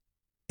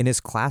In his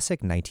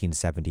classic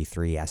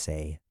 1973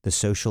 essay, The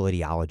Social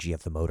Ideology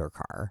of the Motor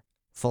Car,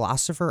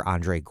 philosopher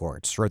Andre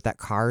Gortz wrote that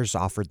cars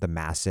offered the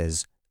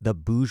masses the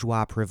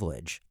bourgeois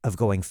privilege of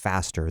going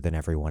faster than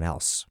everyone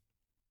else.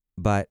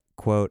 But,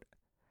 quote,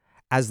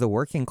 as the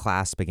working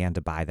class began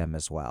to buy them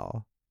as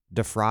well,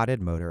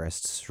 defrauded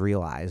motorists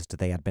realized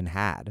they had been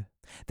had.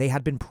 They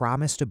had been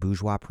promised a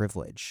bourgeois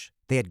privilege.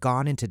 They had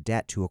gone into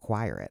debt to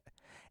acquire it.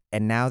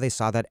 And now they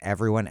saw that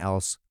everyone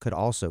else could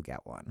also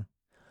get one.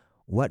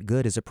 What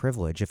good is a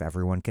privilege if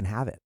everyone can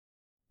have it?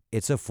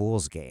 It's a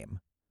fool's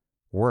game.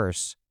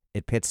 Worse,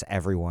 it pits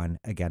everyone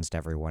against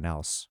everyone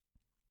else.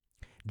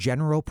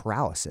 General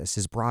paralysis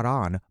is brought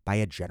on by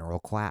a general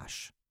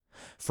clash.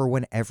 For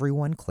when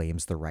everyone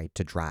claims the right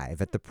to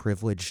drive at the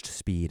privileged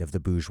speed of the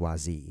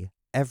bourgeoisie,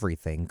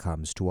 everything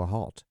comes to a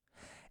halt.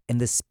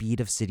 And the speed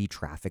of city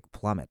traffic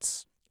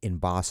plummets, in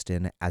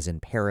Boston as in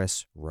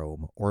Paris,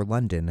 Rome, or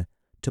London,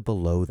 to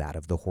below that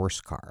of the horse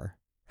car.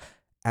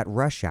 At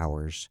rush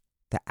hours,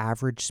 the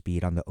average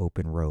speed on the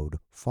open road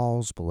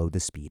falls below the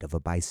speed of a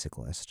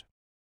bicyclist.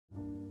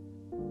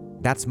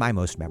 That's my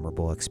most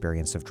memorable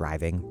experience of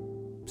driving,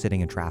 sitting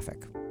in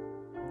traffic.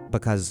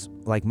 Because,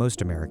 like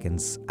most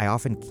Americans, I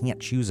often can't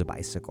choose a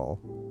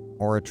bicycle,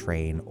 or a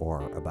train,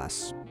 or a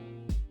bus.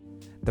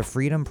 The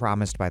freedom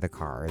promised by the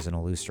car is an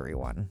illusory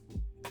one.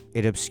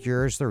 It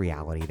obscures the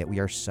reality that we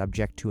are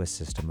subject to a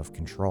system of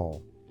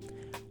control.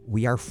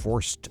 We are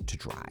forced to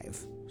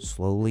drive,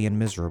 slowly and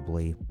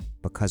miserably,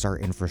 because our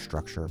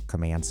infrastructure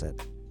commands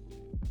it.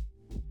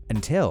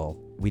 Until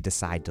we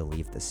decide to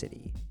leave the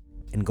city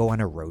and go on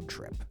a road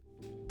trip,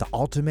 the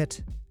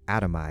ultimate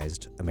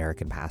atomized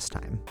American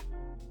pastime.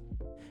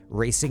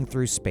 Racing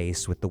through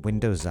space with the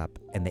windows up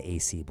and the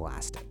AC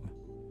blasting.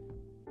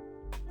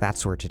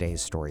 That's where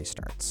today's story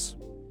starts.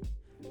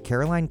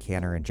 Caroline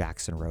Canner and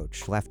Jackson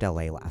Roach left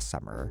LA last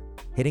summer,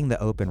 hitting the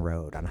open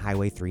road on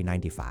Highway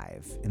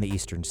 395 in the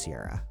Eastern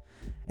Sierra,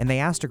 and they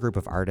asked a group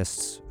of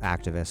artists,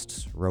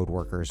 activists, road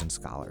workers, and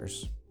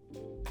scholars,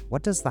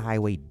 what does the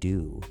highway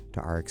do to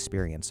our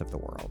experience of the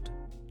world,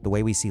 the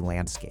way we see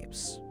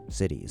landscapes,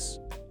 cities,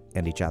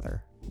 and each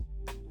other?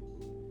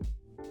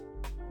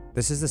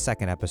 This is the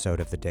second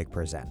episode of The Dig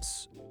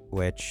Presents,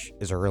 which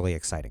is a really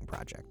exciting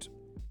project.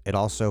 It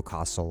also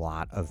costs a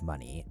lot of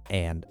money,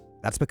 and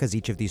that's because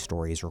each of these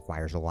stories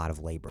requires a lot of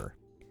labor.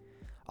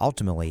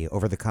 Ultimately,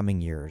 over the coming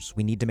years,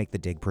 we need to make The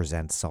Dig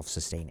Presents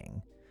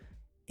self-sustaining.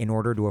 In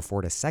order to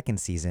afford a second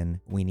season,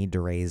 we need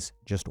to raise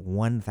just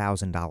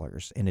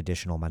 $1,000 in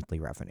additional monthly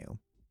revenue.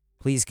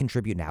 Please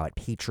contribute now at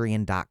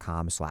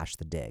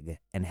patreon.com/thedig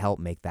and help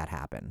make that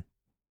happen.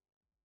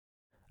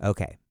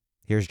 Okay,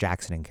 here's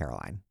Jackson and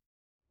Caroline.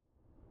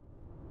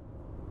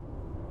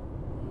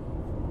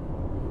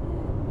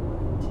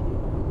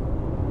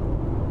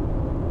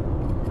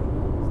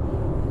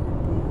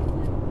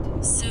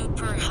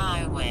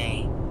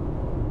 Superhighway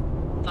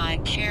by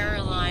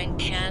Caroline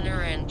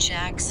Canner and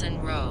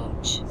Jackson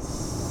Roach.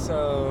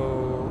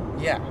 So,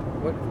 yeah,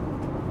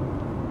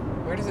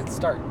 where does it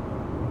start?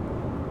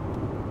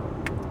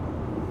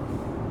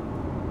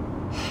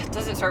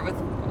 Does it start with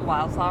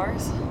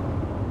wildflowers?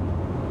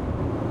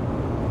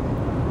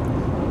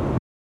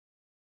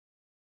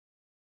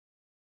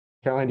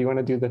 Caroline, do you want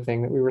to do the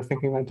thing that we were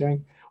thinking about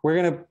doing? We're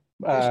gonna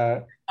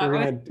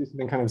do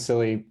something kind of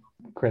silly.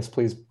 Chris,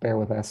 please bear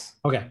with us.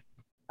 Okay.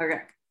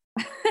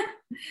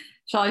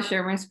 Shall I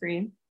share my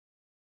screen?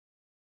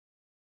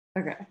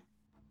 Okay.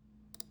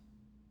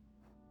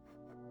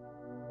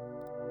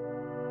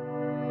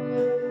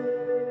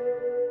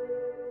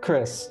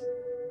 Chris,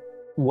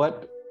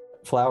 what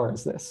flower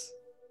is this?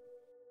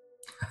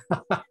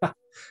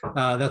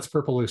 That's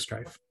purple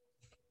loosestrife.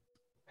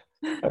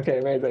 Okay,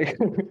 amazing.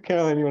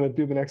 Caroline, you want to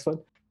do the next one?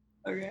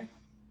 Okay.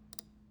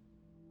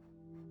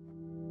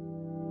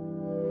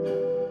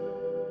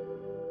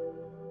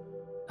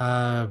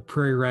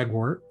 Prairie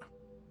ragwort.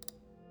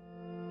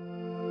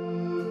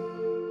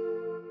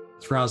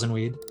 It's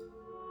rosinweed.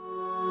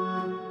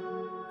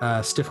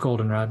 Stiff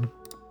goldenrod.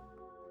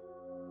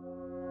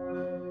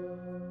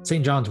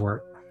 St. John's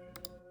wort.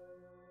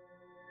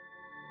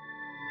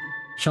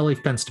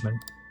 Shellleaf penstemon.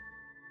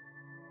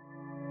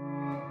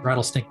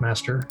 Rattlesnake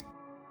master.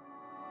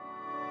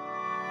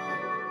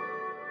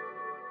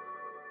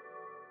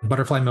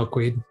 Butterfly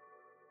milkweed.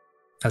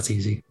 That's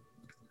easy.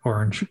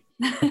 Orange.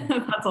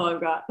 That's all I've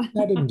got.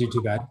 That didn't do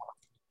too bad.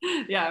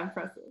 Yeah,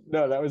 impressive.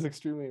 No, that was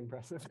extremely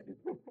impressive.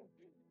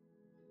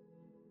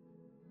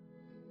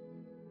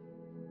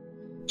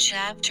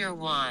 Chapter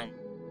 1.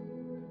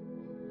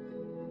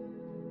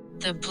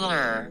 The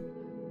Blur.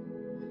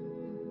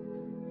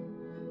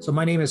 So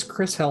my name is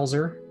Chris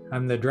Helzer.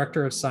 I'm the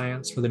Director of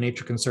Science for the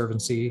Nature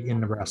Conservancy in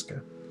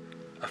Nebraska.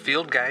 A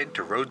Field Guide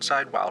to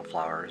Roadside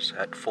Wildflowers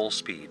at Full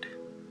Speed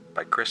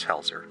by Chris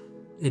Helzer.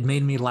 It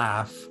made me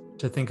laugh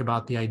to think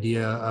about the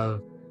idea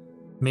of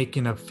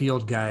making a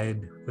field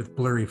guide with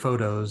blurry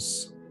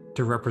photos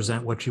to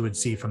represent what you would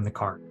see from the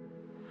car.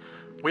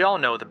 We all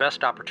know the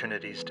best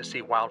opportunities to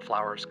see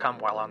wildflowers come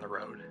while on the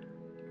road.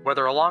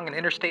 Whether along an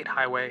interstate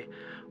highway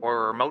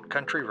or a remote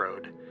country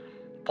road,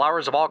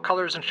 Flowers of all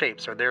colors and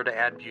shapes are there to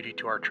add beauty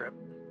to our trip.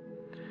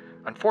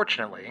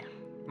 Unfortunately,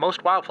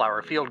 most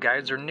wildflower field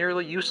guides are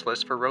nearly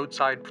useless for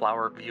roadside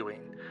flower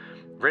viewing,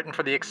 written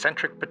for the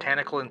eccentric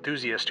botanical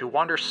enthusiast who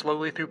wanders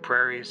slowly through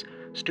prairies,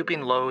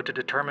 stooping low to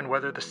determine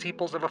whether the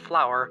sepals of a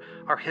flower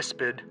are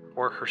hispid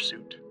or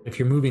hirsute. If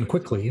you're moving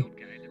quickly,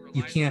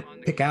 you can't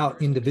pick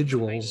out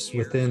individuals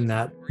within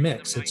that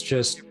mix. It's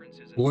just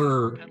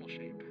blur.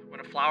 When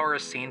a flower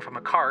is seen from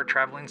a car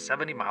traveling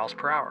 70 miles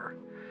per hour.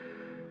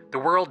 The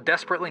world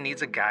desperately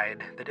needs a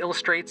guide that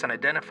illustrates and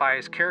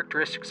identifies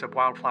characteristics of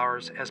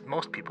wildflowers as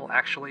most people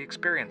actually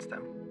experience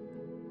them.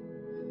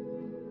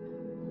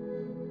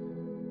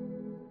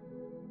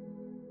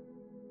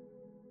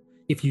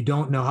 If you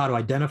don't know how to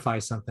identify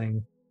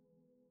something,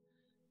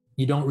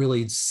 you don't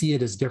really see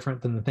it as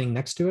different than the thing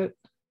next to it.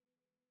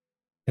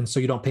 And so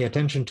you don't pay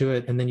attention to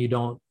it, and then you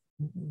don't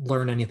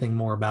learn anything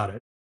more about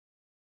it.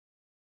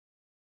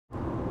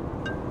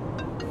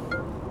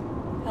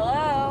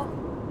 Hello.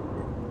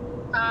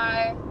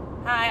 Hi.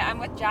 Hi, I'm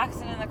with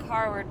Jackson in the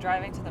car. We're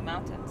driving to the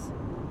mountains.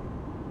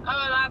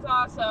 Oh, that's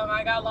awesome.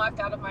 I got locked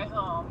out of my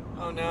home.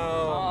 Oh no.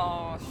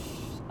 Oh,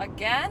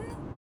 again?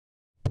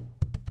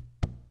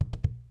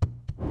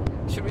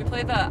 Should we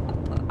play the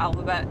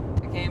alphabet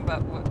game,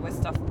 but with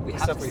stuff we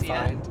have Stuff to we see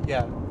find. it?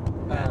 Yeah.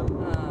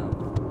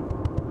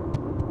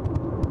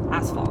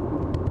 Asphalt.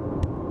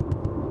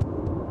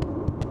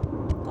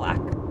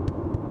 Black.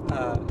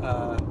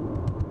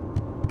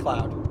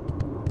 Cloud.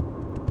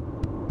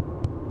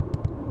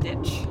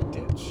 Ditch.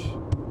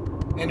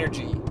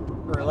 Energy.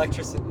 Or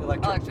electricity.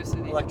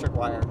 Electric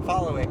wire.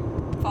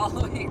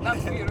 Following.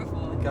 That's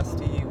beautiful.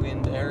 Gusty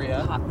wind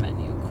area. Hot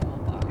menu, cool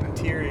bar.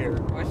 Interior.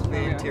 Where's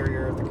The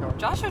interior of the car.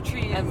 Joshua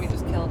tree, and we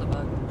just killed a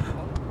bug.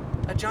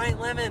 A giant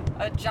lemon.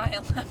 A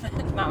giant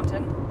lemon.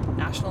 Mountain.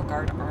 National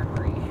Guard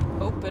Armory.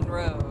 Open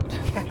road.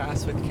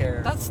 Pass with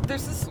care.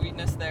 There's a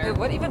sweetness there. Wait,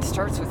 what even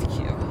starts with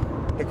Q?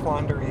 The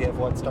quandary of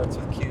what starts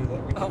with Q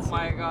that we can Oh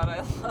my god, I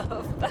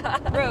love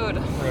that. Road.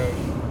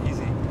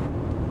 Easy.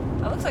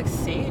 That looks like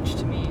sage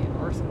to me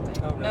or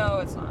something. Oh, no,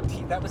 it's not.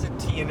 That was a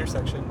T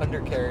intersection.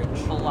 Undercarriage.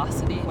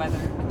 Velocity.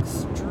 Weather.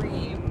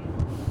 Extreme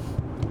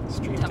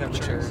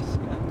temperatures.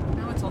 Yeah.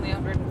 Now it's only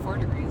 104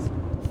 degrees.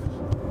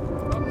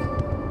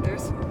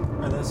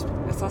 Are those?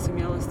 I saw some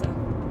yellow stuff.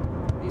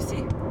 You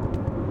see?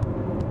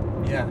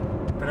 Yeah.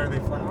 But are they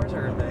flowers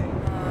or are they?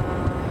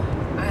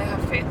 I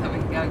have faith that we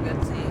can get a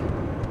good see.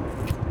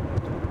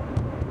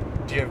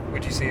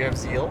 Would you say you have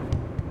zeal?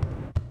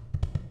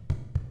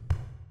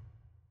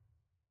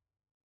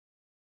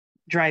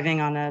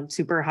 Driving on a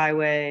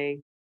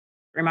superhighway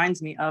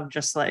reminds me of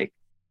just like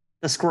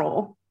the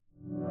scroll.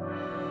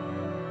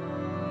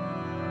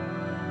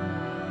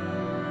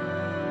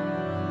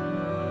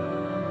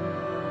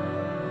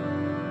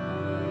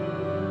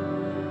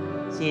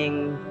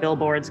 Seeing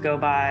billboards go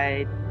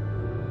by,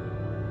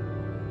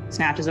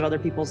 snatches of other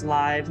people's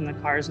lives in the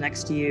cars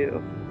next to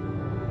you.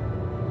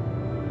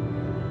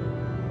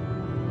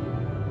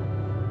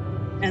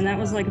 And that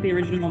was like the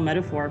original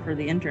metaphor for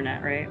the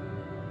internet, right?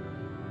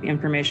 The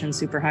information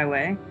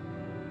superhighway.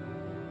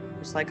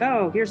 Just like,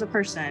 oh, here's a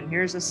person,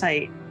 here's a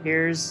site,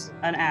 here's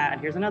an ad,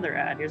 here's another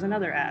ad, here's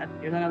another ad,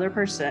 here's another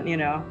person, you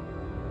know?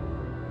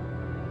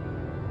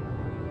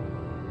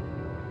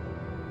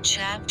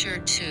 Chapter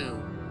 2.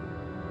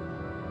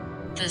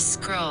 The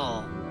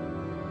Scroll.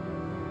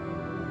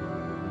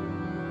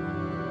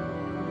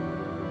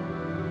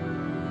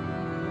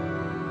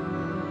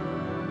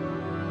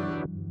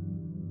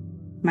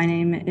 My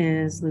name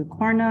is Lou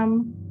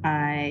Cornum.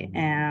 I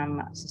am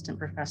Assistant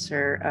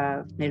Professor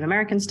of Native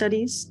American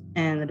Studies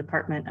in the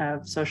Department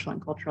of Social and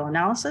Cultural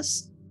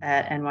Analysis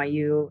at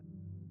NYU.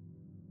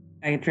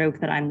 I joke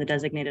that I'm the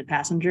designated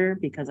passenger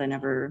because I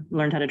never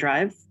learned how to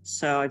drive.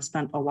 So I've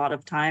spent a lot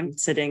of time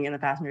sitting in the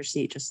passenger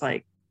seat, just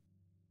like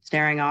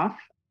staring off.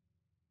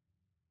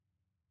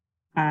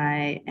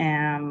 I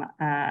am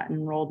an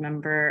enrolled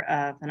member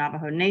of the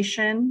Navajo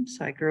Nation.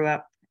 So I grew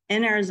up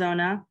in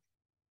Arizona,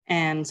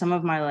 and some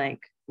of my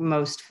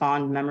most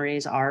fond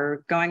memories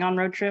are going on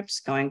road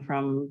trips, going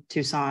from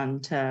Tucson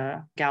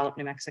to Gallup,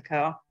 New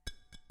Mexico.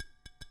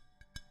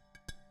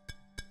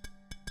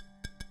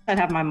 I'd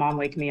have my mom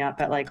wake me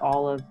up at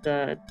all of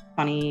the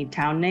funny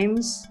town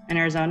names in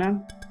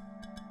Arizona.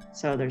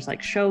 So there's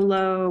Show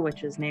Low,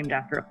 which is named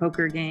after a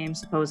poker game,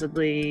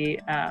 supposedly.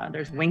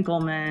 There's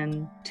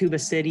Winkleman, Tuba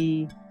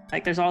City.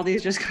 There's all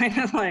these just kind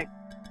of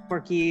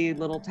quirky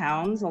little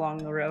towns along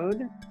the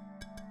road.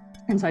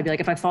 And so I'd be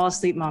if I fall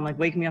asleep, Mom,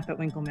 wake me up at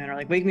Winkleman,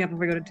 or wake me up if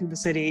I go to Tuba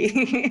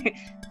City.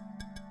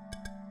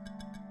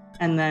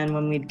 And then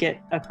when we'd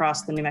get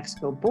across the New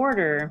Mexico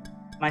border,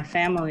 my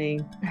family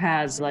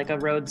has a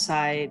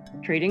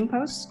roadside trading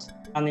post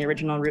on the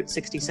original Route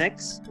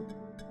 66.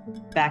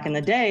 Back in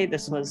the day,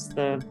 this was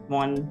the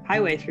one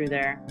highway through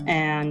there.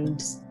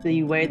 And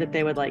the way that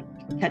they would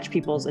catch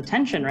people's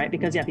attention, right?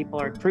 Because people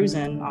are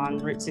cruising on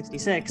Route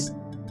 66,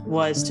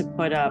 was to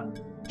put up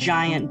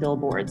giant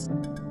billboards.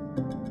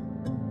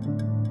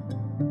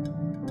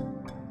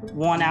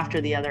 one after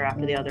the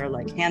other,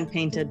 like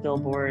hand-painted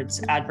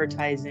billboards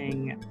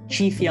advertising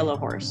Chief Yellow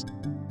Horse,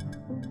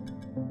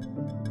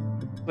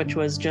 which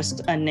was just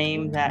a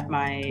name that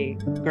my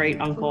great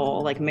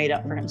uncle like made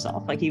up for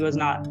himself. Like he was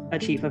not a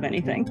chief of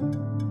anything,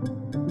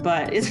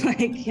 but it's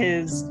like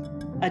his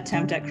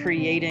attempt at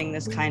creating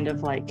this kind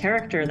of like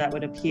character that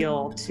would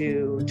appeal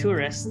to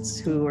tourists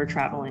who were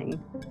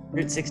traveling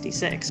Route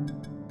 66.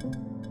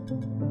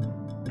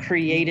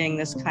 Creating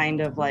this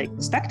kind of like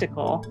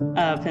spectacle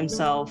of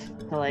himself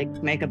to like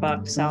make a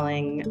buck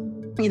selling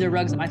either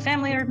rugs that my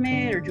family had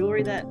made or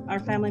jewelry that our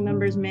family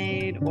members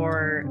made,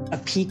 or a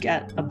peek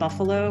at a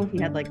buffalo.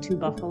 He had like 2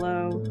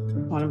 buffalo.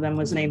 One of them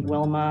was named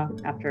Wilma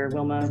after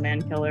Wilma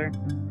Mankiller.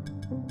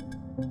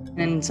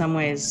 And in some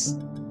ways,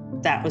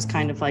 that was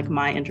kind of like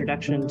my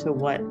introduction to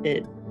what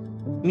it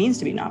means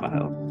to be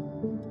Navajo.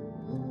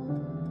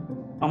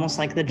 Almost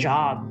like the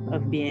job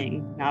of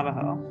being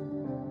Navajo,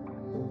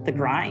 the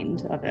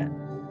grind of it.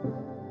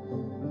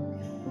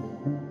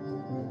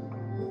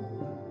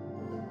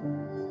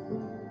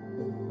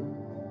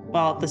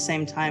 While at the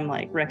same time,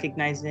 like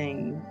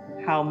recognizing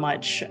how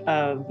much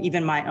of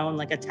even my own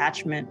like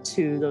attachment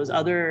to those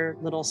other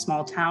little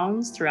small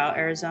towns throughout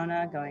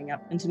Arizona going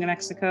up into New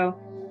Mexico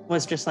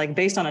was just like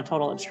based on a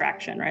total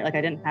abstraction, right? Like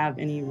I didn't have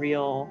any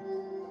real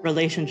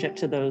relationship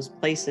to those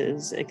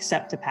places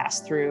except to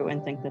pass through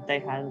and think that they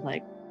had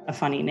like a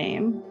funny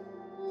name.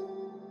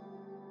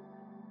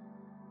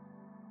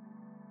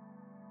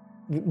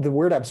 The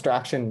word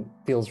abstraction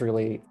feels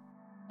really,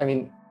 I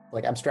mean,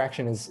 like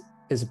abstraction is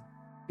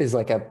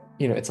like a,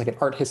 you know, it's like an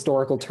art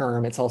historical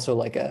term. It's also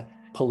like a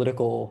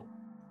political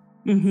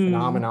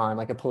phenomenon,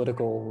 like a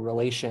political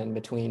relation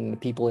between the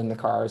people in the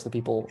cars, the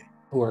people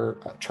who are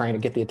trying to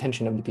get the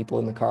attention of the people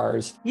in the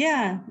cars.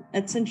 Yeah,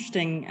 it's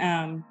interesting.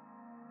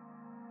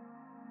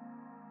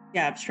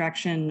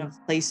 Abstraction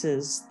of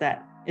places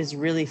that is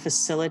really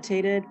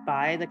facilitated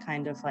by the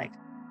kind of like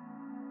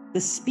the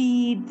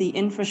speed, the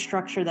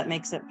infrastructure that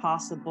makes it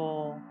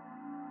possible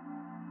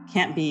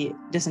can't be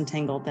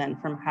disentangled then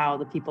from how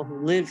the people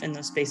who live in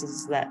those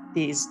spaces that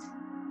these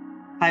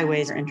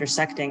highways are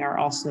intersecting are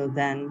also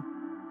then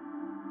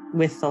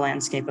with the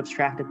landscape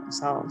abstracted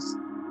themselves.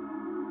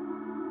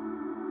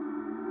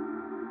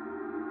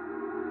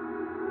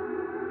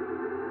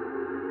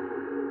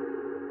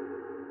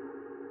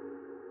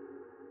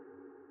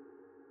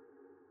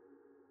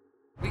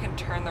 We can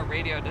turn the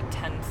radio to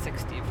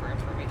 1060 for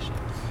information.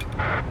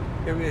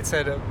 It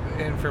said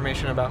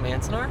information about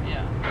Manzanar?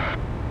 Yeah.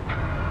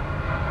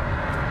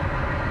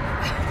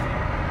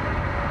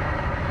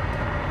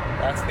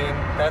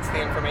 That's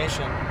the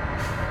information.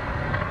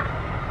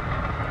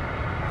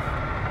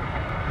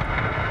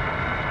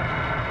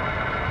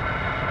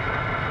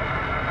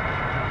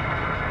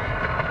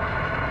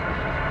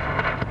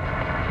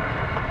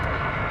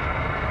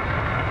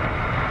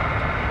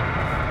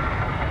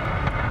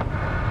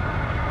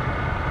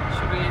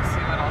 Should we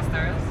see what else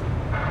there is?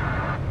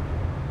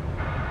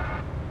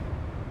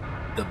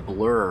 The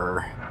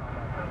blur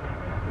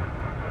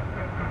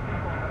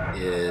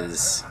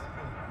is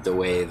the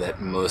way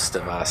that most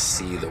of us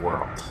see the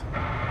world.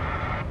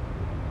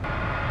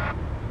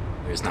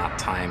 There's not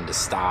time to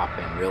stop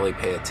and really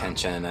pay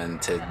attention and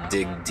to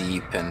dig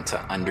deep and to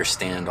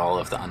understand all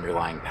of the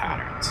underlying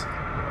patterns.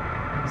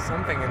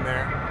 Something in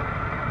there.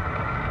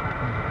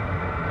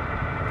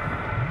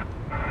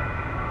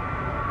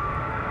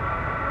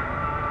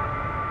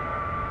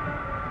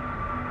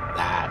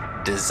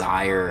 That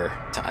desire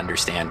to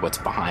understand what's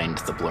behind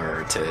the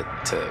blur,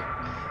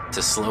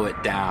 to slow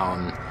it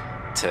down,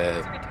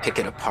 to pick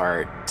it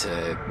apart,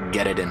 to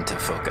get it into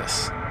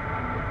focus.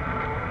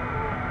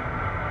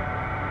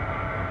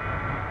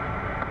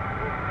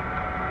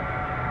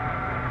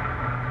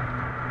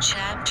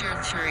 Chapter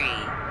 3.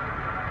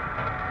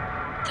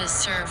 The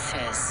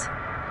Surface.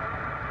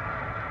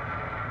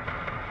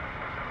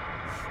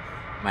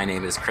 My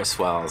name is Chris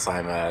Wells.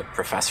 I'm a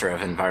professor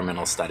of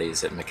environmental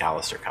studies at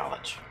Macalester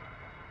College.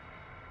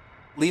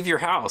 Leave your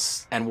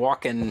house and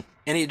walk in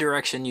any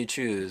direction you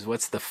choose.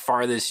 What's the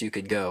farthest you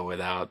could go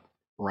without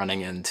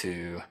running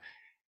into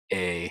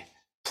a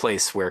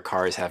place where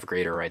cars have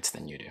greater rights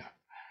than you do?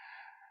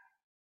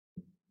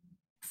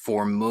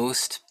 For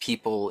most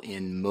people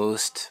in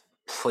most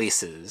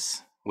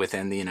places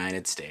within the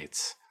United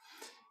States,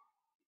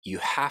 you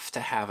have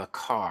to have a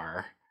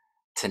car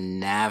to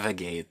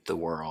navigate the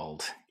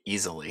world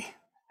easily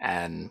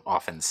and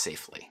often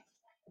safely.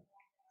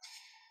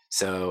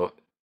 So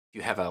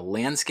you have a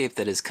landscape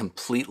that is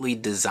completely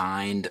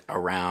designed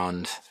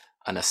around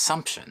an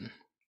assumption,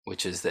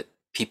 which is that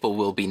people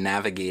will be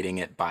navigating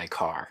it by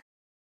car.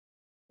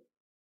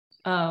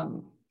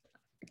 Can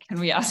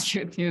we ask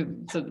you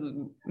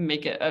to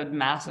make it a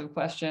massive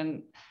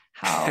question,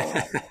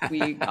 how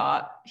we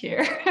got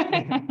here?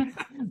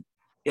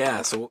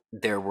 Yeah, so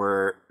there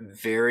were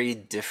very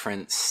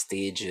different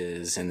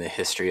stages in the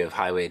history of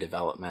highway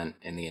development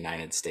in the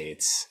United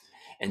States.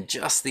 And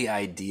just the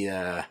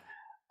idea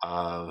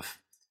of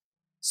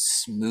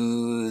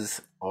smooth,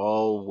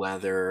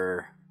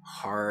 all-weather,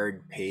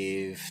 hard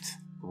paved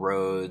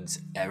roads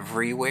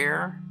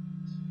everywhere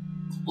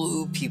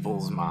blew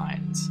people's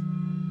minds.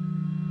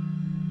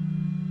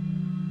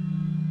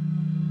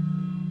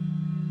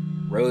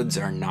 Roads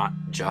are not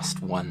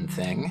just one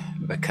thing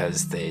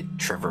because they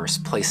traverse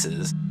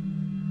places.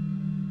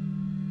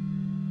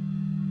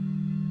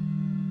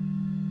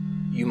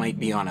 You might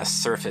be on a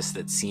surface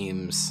that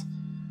seems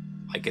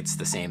like it's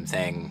the same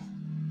thing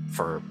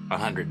for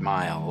 100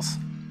 miles,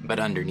 but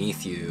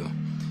underneath you,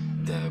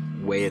 the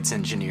way it's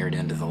engineered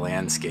into the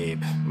landscape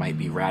might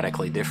be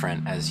radically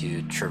different as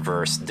you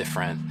traverse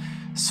different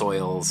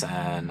soils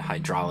and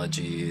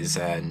hydrologies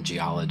and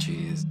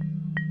geologies.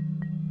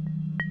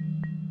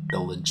 The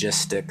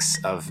logistics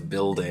of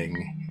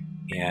building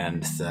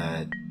and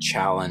the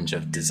challenge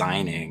of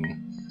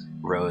designing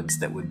roads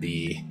that would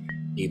be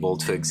able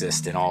to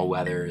exist in all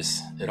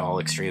weathers, at all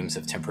extremes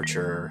of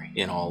temperature,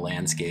 in all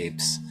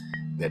landscapes,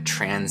 that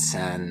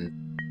transcend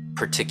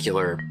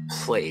particular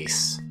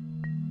place.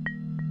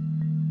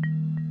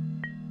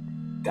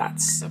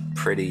 That's a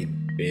pretty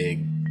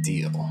big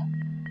deal.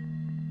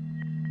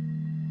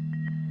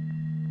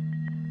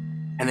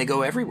 And they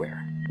go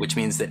everywhere, which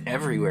means that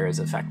everywhere is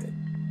affected.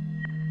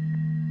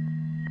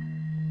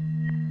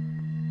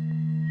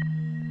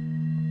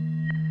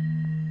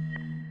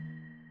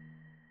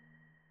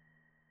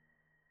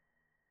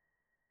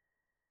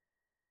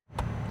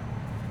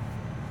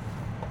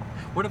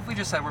 What if we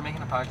just said we're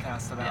making a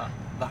podcast about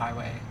the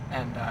highway,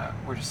 and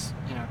we're just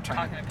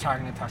trying to talk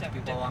to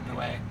people along the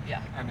way.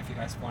 Yeah. And if you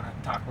guys want to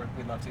talk,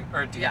 we'd love to.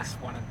 Or do you guys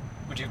want to?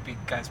 Would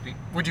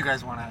you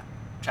guys want to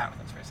chat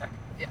with us for a second?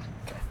 Yeah.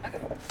 Okay.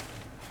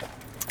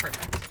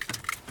 Perfect.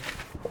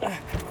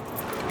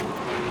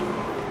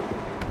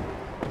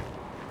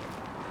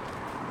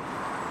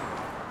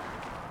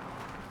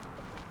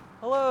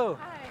 Hello.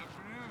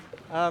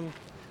 Hi.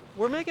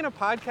 We're making a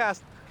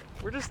podcast.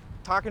 We're just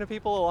talking to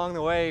people along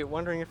the way,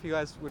 wondering if you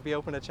guys would be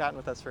open to chatting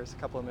with us for a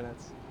couple of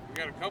minutes. We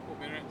got a couple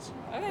minutes.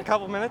 Okay. A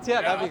couple minutes?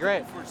 Yeah, that'd be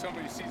great. Before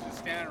somebody sees us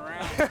standing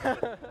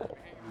around.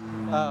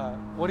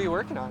 What are you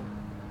working on?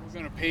 We're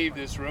going to pave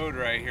this road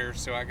right here,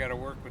 so I got to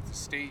work with the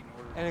state in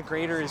order. And a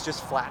grader is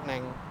just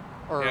flattening?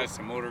 Or... Yes,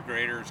 the motor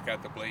grader's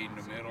got the blade in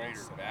the middle,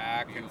 so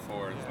back and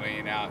forth,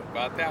 laying out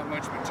about that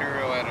much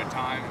material at a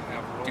time.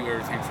 Do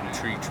everything from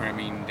tree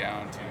trimming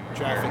down to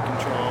traffic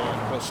control,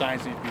 what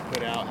signs need to be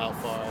put out, how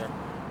far,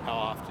 how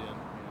often.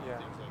 Yeah.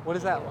 What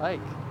is that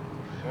like?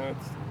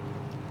 It's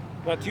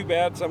not too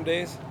bad some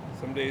days.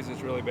 Some days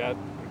it's really bad.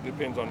 It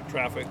depends on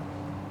traffic.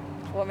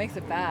 What makes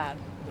it bad?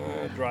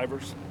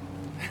 Drivers.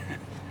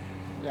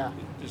 Yeah.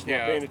 Just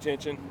not paying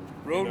attention.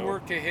 Road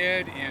work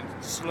ahead and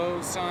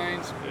slow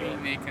signs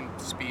mean they can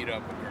speed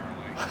up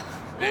apparently.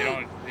 They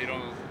don't pay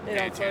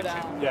slow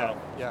attention. down.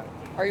 Yeah.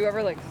 Are you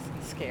ever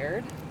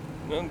scared?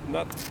 No,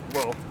 not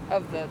well.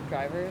 Of the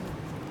drivers?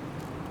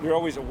 You're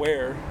always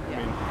aware. Yeah. I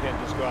mean, you can't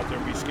just go out there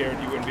and be scared.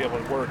 You wouldn't be able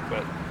to work.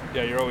 But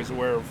yeah, you're always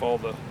aware of all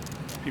the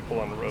people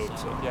on the road.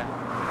 So yeah.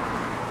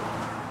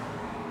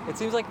 It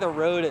seems like the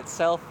road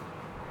itself.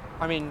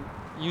 I mean,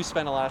 you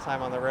spend a lot of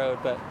time on the road,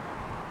 but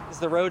does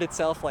the road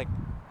itself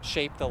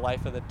shape the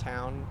life of the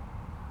town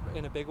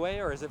in a big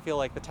way, or does it feel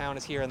like the town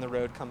is here and the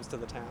road comes to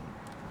the town?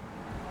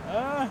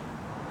 Yeah.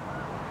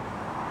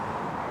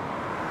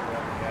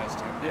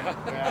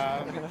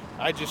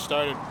 I just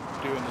started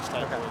doing this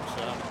type of work,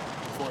 so I'm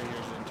 4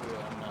 years into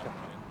it. I'm not.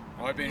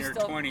 Well, I've been here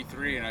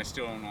 23 and I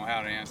still don't know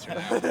how to answer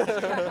that.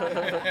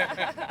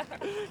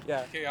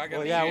 Yeah.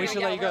 Okay, we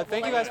should let you go.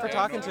 Thank you guys for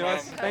talking to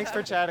us. Thanks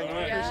for chatting.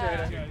 We appreciate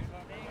it.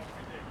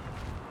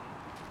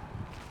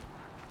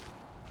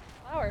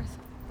 Flowers.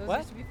 Those What?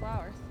 used to be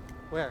flowers.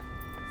 Where?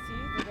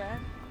 See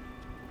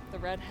the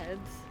red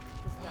heads?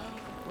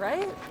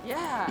 Right?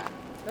 Yeah.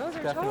 Those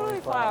are Definitely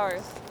totally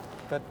flowers. flowers.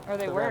 But Or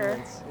they the were.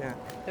 remnants, yeah.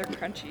 They're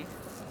crunchy.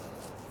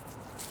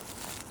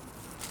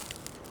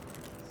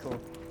 Cool.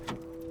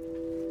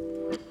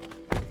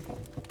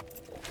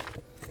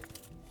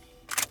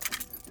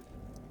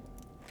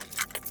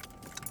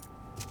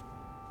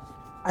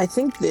 I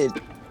think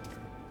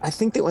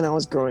that when I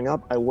was growing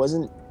up, I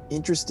wasn't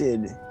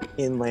interested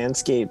in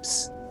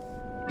landscapes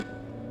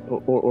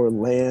or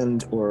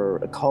land or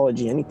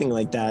ecology, anything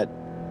like that.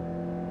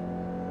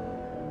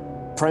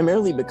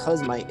 Primarily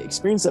because my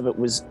experience of it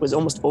was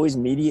almost always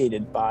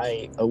mediated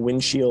by a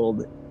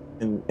windshield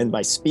and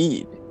by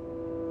speed.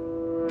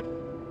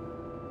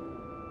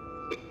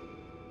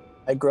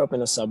 I grew up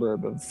in a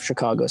suburb of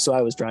Chicago, so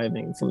I was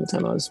driving from the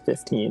time I was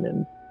 15.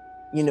 And,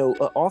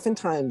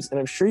 oftentimes, and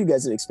I'm sure you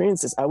guys have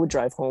experienced this, I would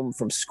drive home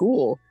from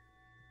school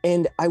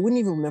and I wouldn't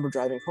even remember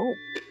driving home.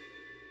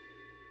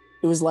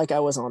 It was like I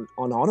was on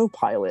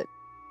autopilot.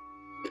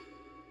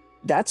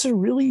 That's a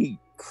really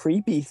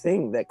creepy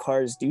thing that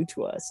cars do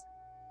to us.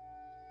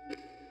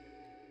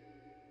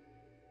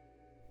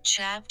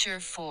 Chapter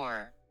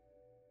 4.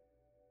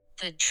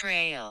 The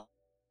Trail.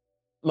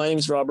 My name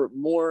is Robert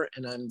Moore,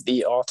 and I'm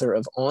the author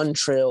of On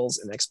Trails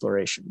and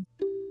Exploration.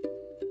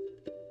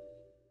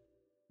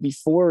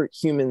 Before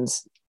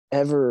humans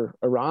ever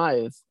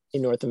arrive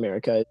in North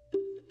America,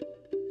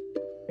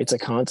 it's a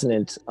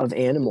continent of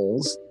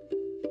animals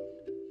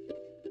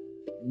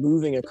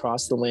moving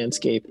across the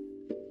landscape.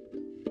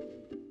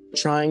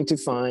 trying to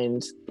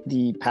find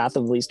the path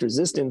of least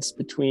resistance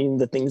between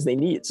the things they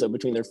need. So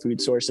between their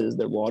food sources,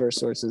 their water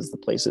sources, the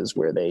places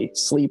where they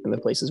sleep, and the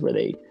places where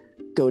they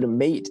go to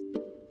mate.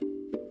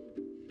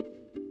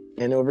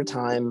 And over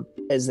time,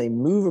 as they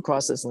move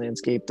across this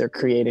landscape, they're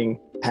creating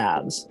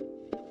paths.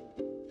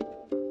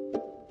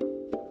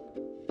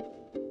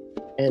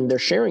 And they're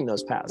sharing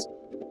those paths.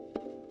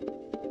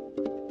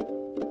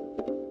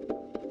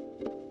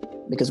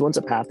 Because once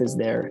a path is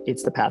there,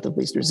 it's the path of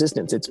least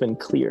resistance. It's been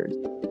cleared.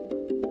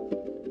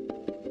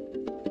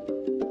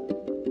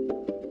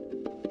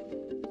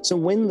 So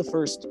when the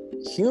first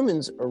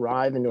humans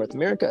arrive in North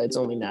America, it's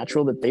only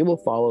natural that they will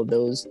follow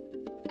those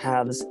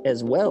paths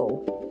as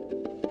well.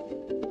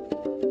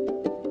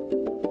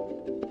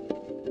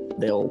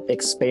 They'll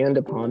expand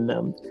upon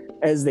them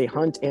as they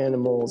hunt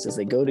animals, as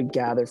they go to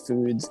gather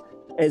foods,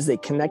 as they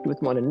connect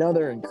with one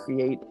another and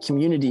create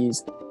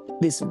communities.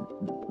 This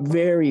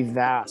very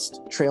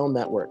vast trail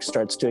network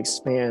starts to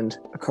expand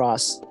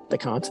across the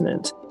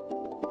continent.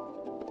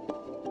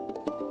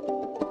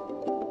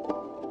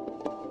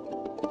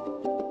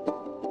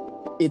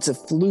 It's a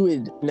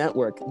fluid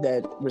network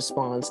that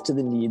responds to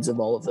the needs of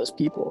all of those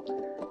people,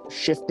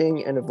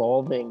 shifting and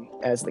evolving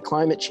as the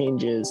climate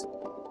changes,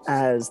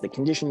 as the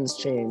conditions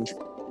change.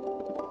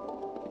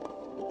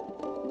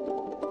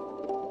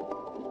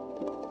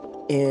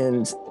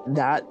 And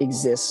that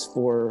exists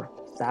for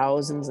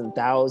thousands and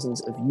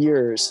thousands of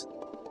years.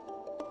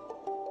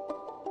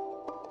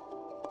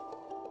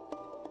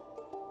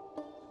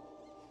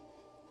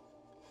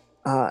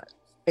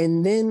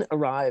 And then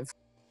arrive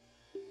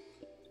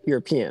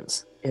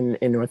Europeans in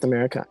North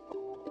America.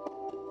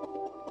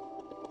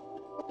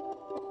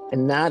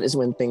 And that is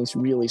when things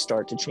really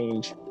start to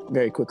change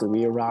very quickly.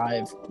 We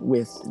arrive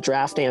with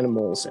draft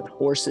animals and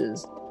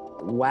horses,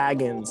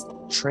 wagons,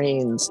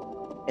 trains,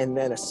 and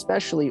then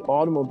especially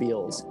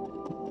automobiles.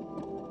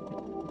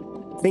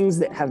 Things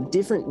that have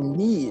different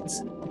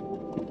needs.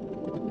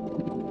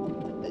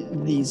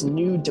 These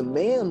new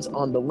demands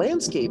on the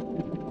landscape.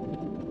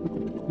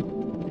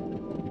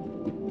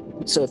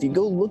 So if you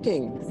go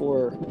looking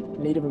for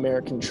Native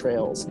American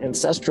trails,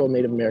 ancestral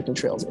Native American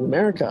trails in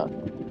America,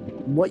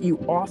 what you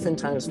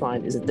oftentimes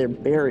find is that they're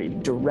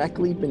buried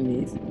directly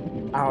beneath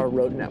our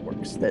road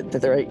networks, that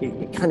they're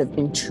kind of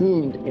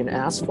entombed in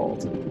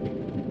asphalt.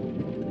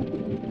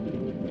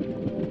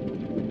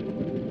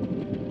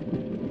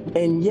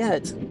 And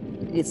yet,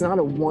 it's not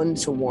a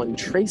one-to-one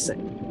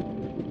tracing.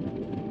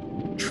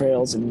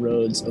 Trails and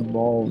roads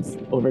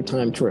evolve over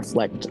time to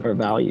reflect our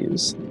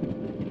values.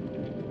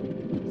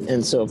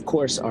 And so, of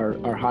course,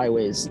 our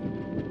highways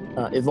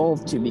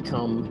evolved to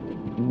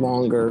become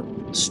longer,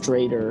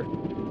 straighter,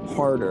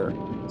 harder,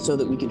 so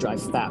that we could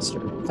drive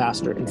faster,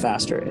 faster, and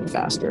faster, and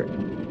faster.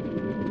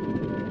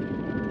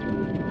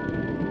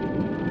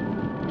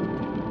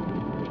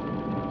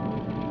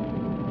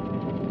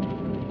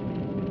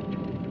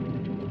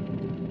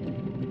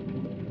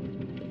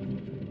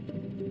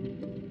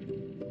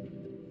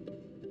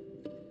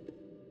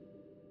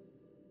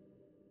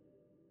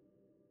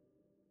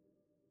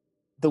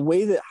 The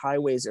way that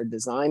highways are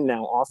designed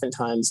now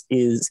oftentimes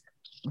is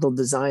they'll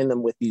design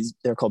them with these,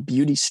 they're called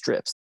beauty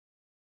strips,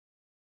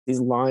 these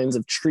lines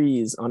of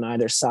trees on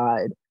either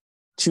side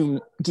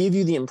to give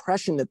you the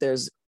impression that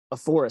there's a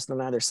forest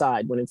on either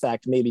side, when in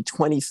fact, maybe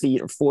 20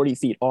 feet or 40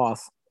 feet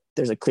off,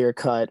 there's a clear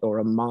cut or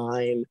a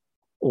mine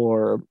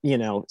or,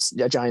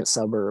 a giant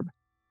suburb.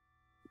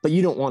 But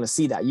you don't want to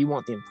see that. You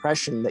want the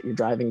impression that you're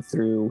driving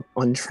through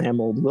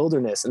untrammeled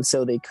wilderness. And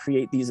so they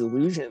create these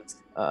illusions.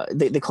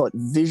 They call it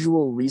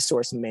visual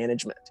resource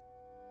management.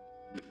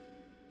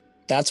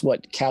 That's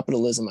what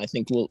capitalism, I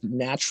think, will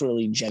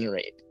naturally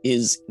generate,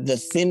 is the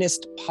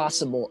thinnest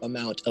possible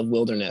amount of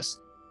wilderness.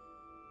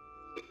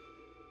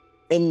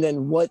 And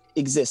then what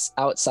exists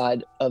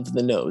outside of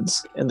the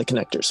nodes and the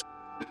connectors?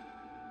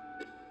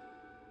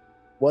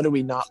 What are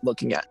we not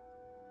looking at?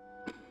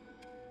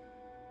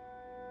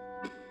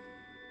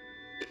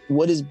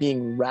 What is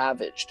being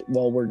ravaged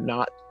while we're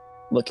not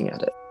looking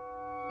at it?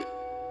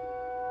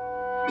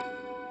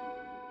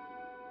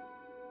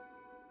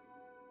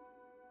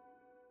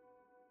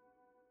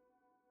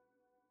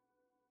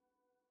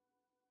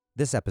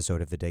 This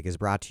episode of The Dig is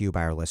brought to you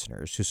by our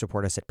listeners who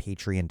support us at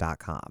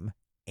patreon.com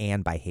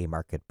and by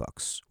Haymarket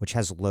Books, which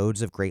has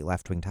loads of great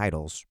left-wing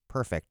titles,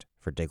 perfect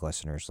for Dig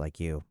listeners like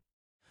you.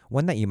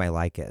 One that you might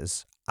like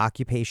is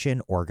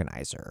Occupation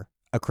Organizer,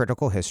 A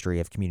Critical History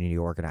of Community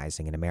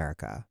Organizing in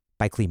America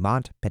by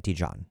Clément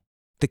Petitjean.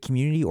 The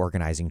community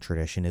organizing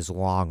tradition is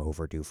long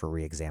overdue for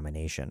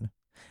re-examination.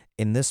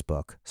 In this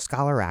book,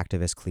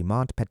 scholar-activist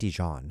Clément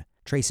Petitjean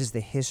traces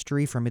the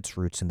history from its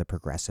roots in the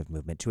progressive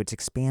movement to its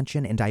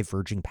expansion and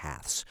diverging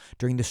paths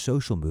during the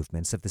social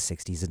movements of the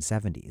 60s and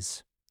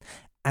 70s.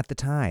 At the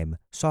time,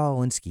 Saul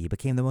Alinsky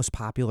became the most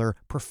popular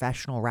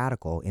professional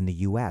radical in the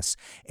U.S.,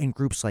 and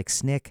groups like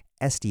SNCC,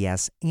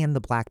 SDS, and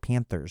the Black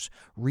Panthers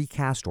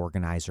recast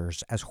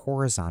organizers as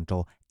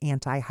horizontal,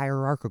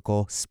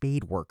 anti-hierarchical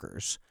spade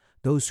workers,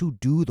 those who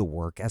do the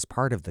work as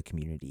part of the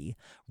community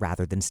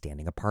rather than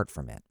standing apart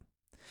from it.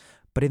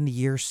 But in the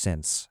years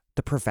since,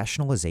 The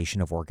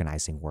professionalization of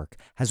organizing work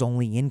has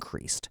only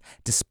increased,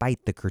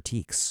 despite the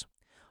critiques.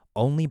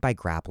 Only by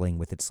grappling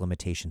with its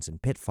limitations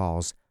and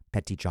pitfalls,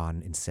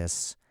 Pettyjohn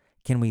insists,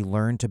 can we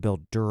learn to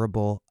build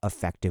durable,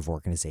 effective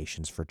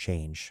organizations for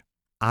change.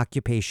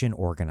 Occupation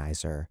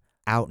Organizer,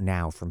 out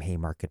now from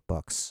Haymarket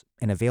Books,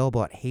 and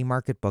available at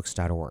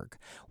haymarketbooks.org,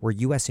 where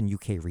US and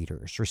UK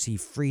readers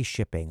receive free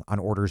shipping on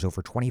orders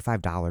over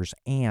 $25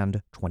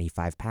 and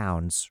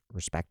 £25,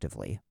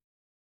 respectively.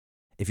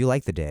 If you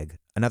like The Dig,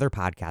 another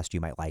podcast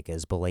you might like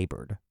is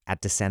Belabored at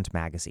Dissent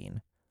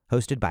Magazine,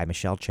 hosted by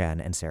Michelle Chen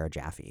and Sarah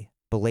Jaffe.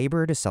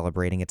 Belabored is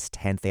celebrating its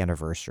 10th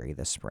anniversary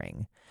this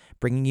spring,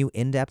 bringing you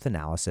in-depth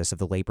analysis of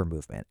the labor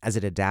movement as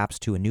it adapts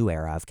to a new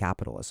era of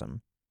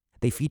capitalism.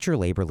 They feature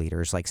labor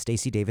leaders like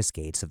Stacey Davis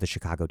Gates of the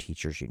Chicago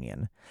Teachers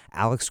Union,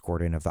 Alex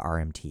Gordon of the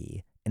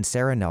RMT, and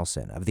Sarah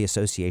Nelson of the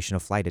Association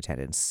of Flight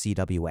Attendants,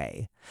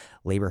 CWA,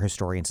 labor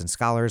historians and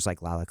scholars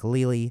like Lala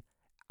Khalili,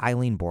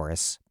 Eileen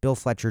Boris, Bill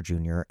Fletcher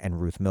Jr., and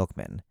Ruth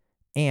Milkman,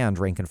 and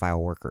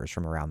rank-and-file workers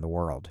from around the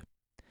world.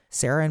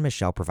 Sarah and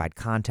Michelle provide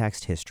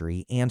context,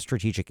 history, and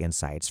strategic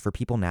insights for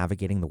people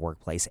navigating the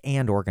workplace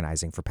and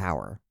organizing for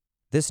power.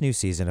 This new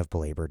season of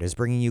Belabored is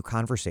bringing you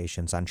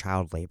conversations on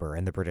child labor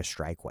and the British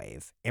strike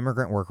wave,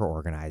 immigrant worker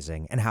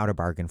organizing, and how to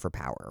bargain for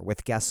power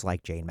with guests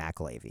like Jane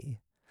McAlevey.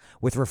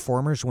 With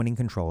reformers winning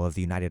control of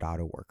the United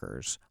Auto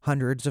Workers,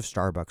 hundreds of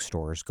Starbucks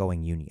stores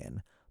going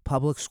union,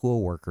 public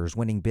school workers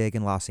winning big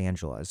in Los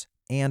Angeles,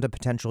 and a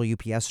potential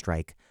UPS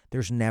strike,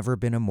 there's never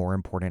been a more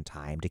important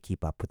time to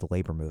keep up with the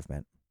labor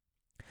movement.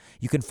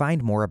 You can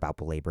find more about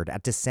Belabored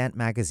at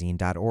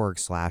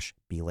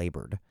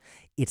dissentmagazine.org/belabored.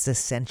 It's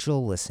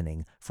essential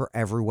listening for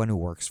everyone who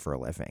works for a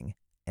living,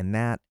 and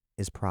that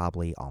is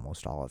probably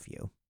almost all of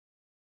you.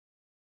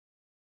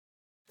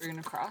 We're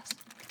gonna cross?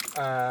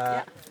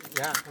 Yeah.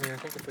 I mean, I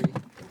think if we're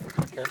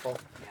careful.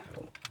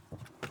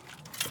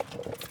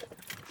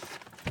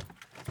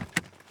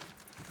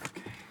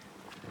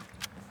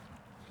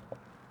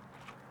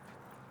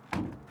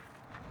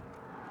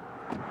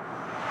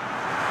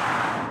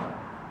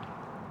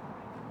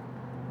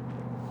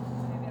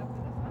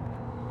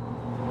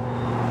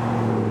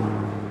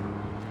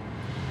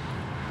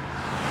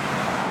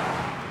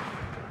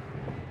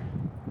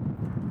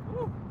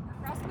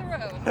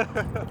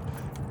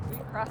 We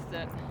crossed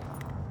it.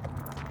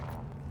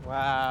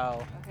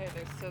 Wow. Okay,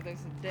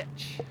 there's a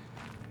ditch.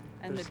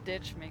 And the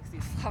ditch makes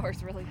these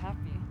flowers really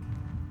happy.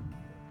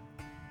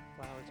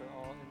 Flowers are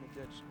all in the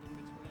ditch in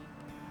between.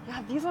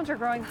 Yeah, these ones are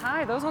growing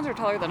high. Those ones are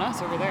taller than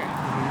us over there.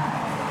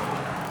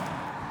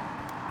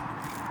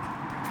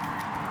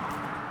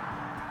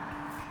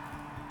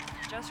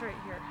 Just right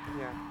here.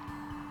 Yeah.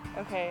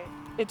 Okay,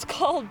 it's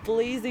called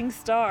Blazing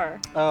Star.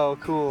 Oh,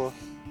 cool.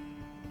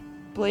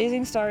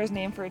 Blazing Star is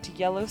named for its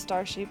yellow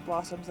star-shaped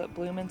blossoms that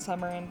bloom in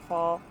summer and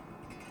fall.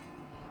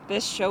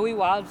 This showy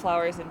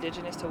wildflower is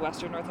indigenous to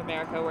Western North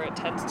America, where it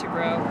tends to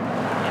grow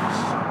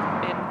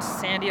in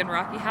sandy and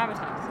rocky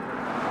habitats.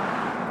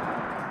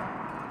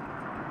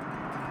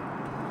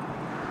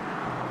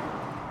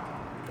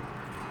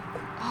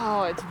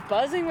 Oh, it's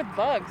buzzing with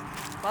bugs.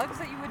 Bugs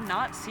that you would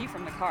not see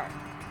from the car.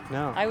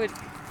 No.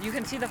 You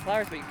can see the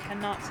flowers, but you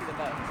cannot see the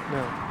bugs.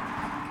 No.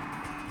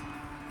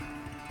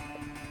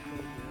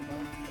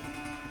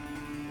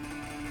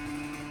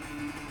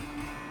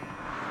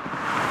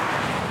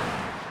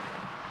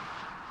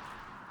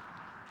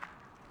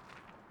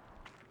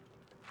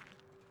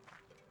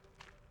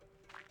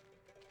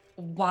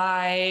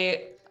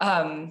 Why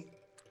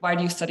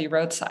do you study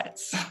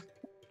roadsides?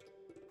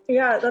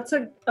 Yeah, that's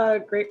a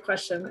great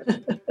question.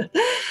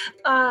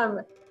 There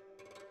are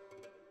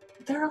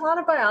a lot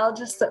of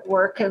biologists that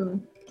work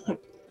in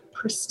like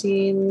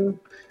pristine,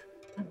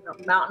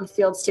 mountain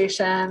field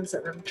stations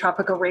and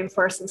tropical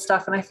rainforests and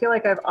stuff, and I feel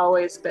like I've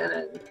always been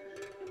in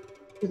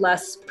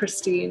less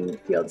pristine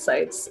field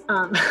sites.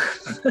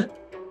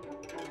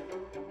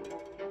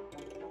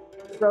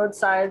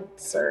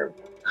 Roadsides are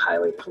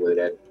highly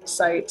polluted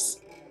sites,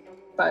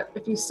 but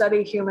if you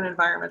study human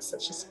environments,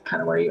 that's just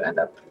kind of where you end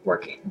up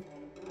working.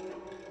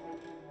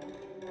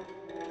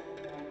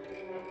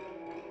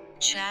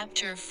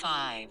 Chapter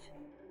 5: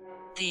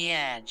 The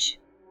Edge.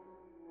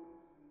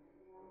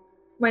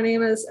 My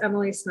name is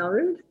Emily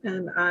Snellrud,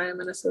 and I'm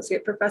an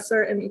associate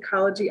professor in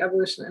ecology,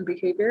 evolution, and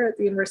behavior at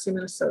the University of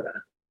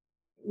Minnesota.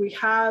 We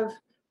have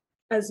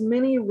as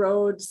many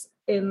roads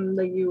in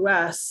the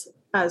US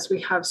as we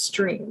have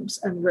streams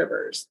and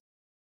rivers.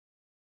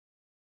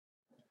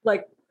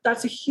 Like,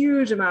 that's a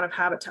huge amount of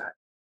habitat.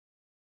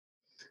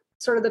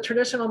 Sort of the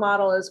traditional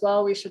model is,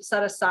 well, we should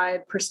set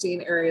aside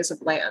pristine areas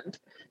of land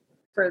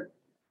for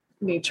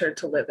nature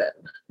to live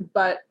in.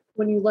 But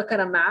when you look at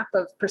a map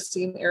of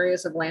pristine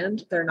areas of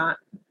land, they're not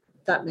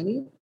that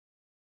many.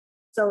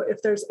 So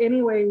if there's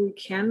any way we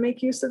can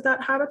make use of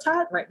that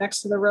habitat right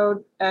next to the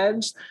road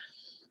edge,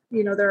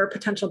 there are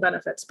potential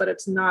benefits, but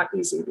it's not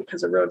easy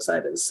because a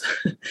roadside is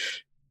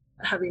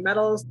heavy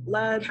metals,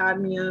 lead,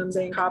 cadmium,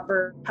 zinc,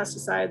 copper,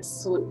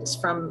 pesticides, pollutants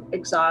from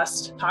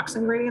exhaust,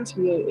 toxin gradients,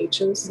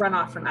 VAHs,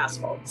 runoff from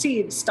asphalt,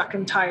 seeds stuck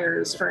in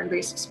tires for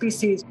invasive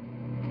species.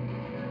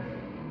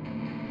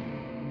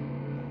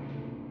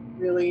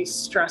 really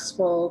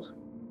stressful.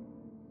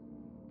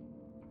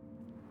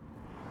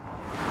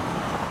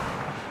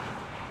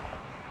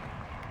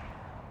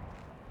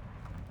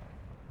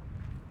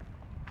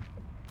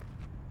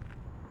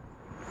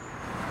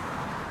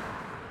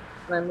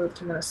 When I moved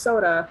to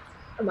Minnesota,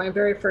 my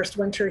very first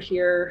winter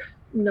here,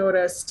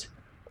 noticed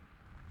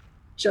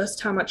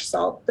just how much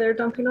salt they're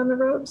dumping on the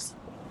roads.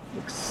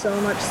 Like so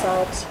much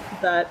salt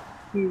that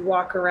you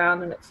walk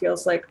around and it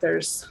feels like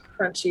there's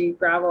crunchy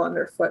gravel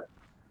underfoot.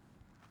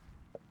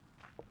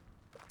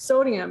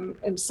 Sodium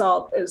in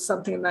salt is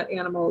something that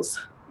animals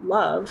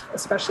love,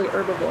 especially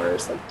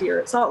herbivores like deer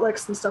at salt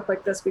licks and stuff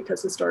like this,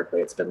 because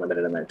historically it's been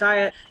limited in their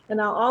diet. And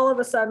now all of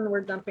a sudden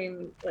we're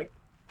dumping like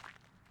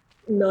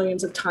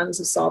millions of tons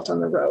of salt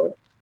on the road.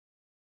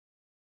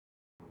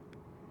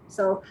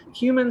 So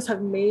humans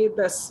have made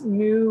this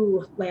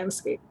new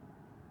landscape.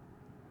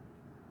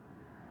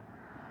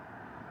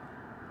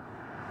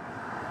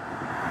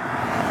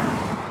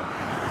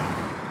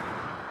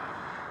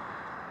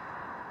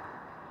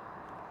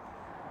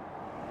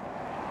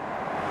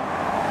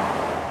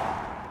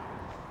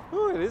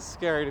 Ooh, it is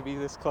scary to be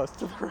this close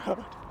to the road.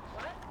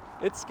 What?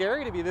 It's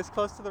scary to be this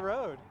close to the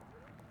road.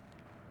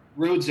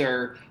 Roads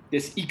are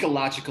this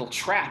ecological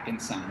trap in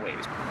some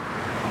ways.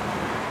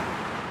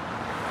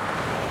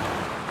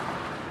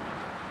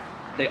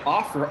 They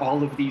offer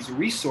all of these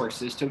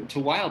resources to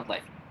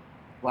wildlife.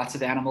 Lots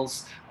of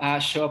animals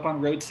show up on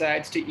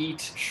roadsides to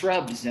eat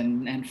shrubs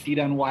and feed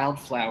on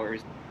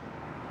wildflowers.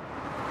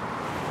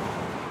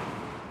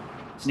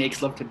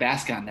 Snakes love to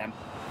bask on them.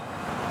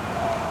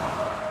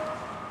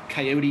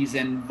 Coyotes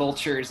and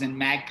vultures and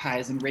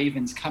magpies and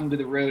ravens come to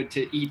the road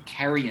to eat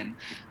carrion,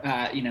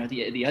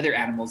 the other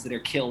animals that are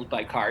killed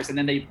by cars, and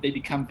then they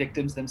become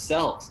victims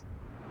themselves.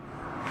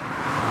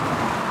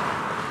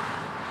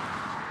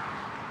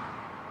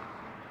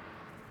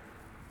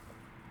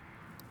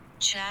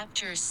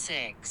 Chapter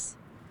 6.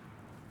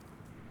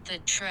 The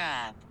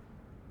Trap.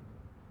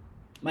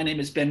 My name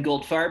is Ben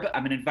Goldfarb.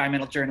 I'm an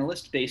environmental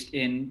journalist based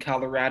in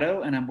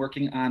Colorado, and I'm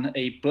working on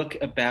a book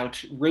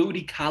about road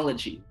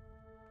ecology.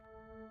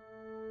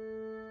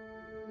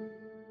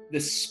 The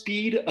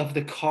speed of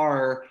the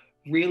car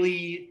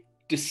really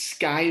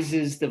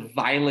disguises the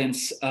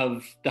violence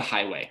of the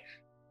highway.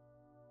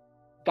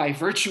 By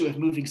virtue of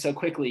moving so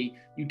quickly,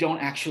 you don't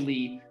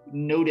actually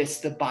notice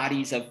the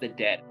bodies of the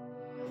dead.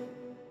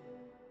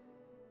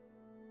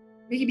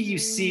 Maybe you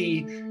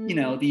see,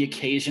 the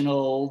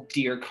occasional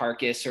deer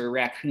carcass or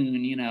raccoon,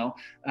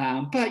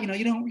 but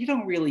you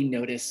don't really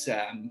notice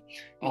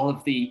all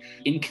of the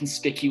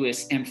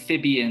inconspicuous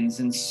amphibians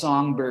and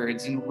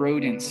songbirds and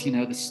rodents,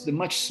 the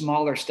much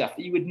smaller stuff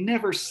that you would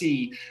never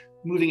see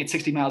moving at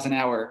 60 miles an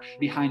hour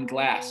behind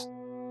glass.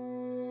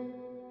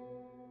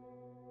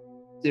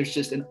 There's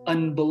just an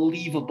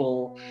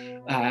unbelievable,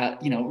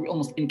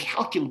 almost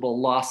incalculable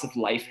loss of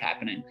life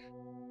happening.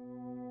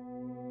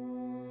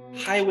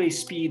 Highway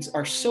speeds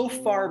are so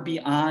far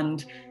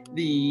beyond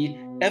the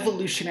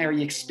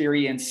evolutionary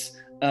experience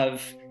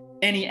of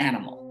any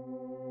animal.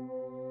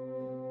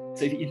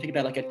 So if you think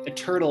about like a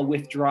turtle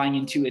withdrawing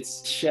into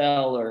its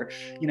shell, or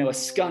a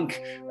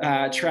skunk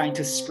trying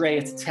to spray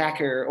its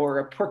attacker, or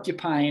a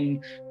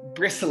porcupine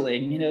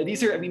bristling,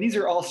 these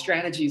are all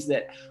strategies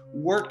that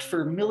worked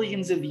for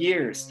millions of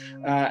years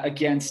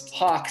against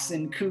hawks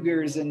and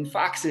cougars and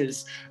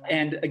foxes,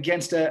 and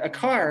against a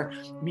car.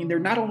 They're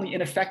not only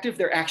ineffective,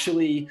 they're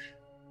actually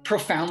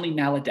profoundly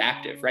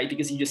maladaptive, right?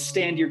 Because you just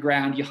stand your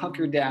ground, you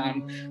hunker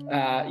down,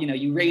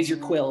 you raise your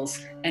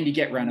quills, and you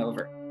get run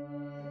over.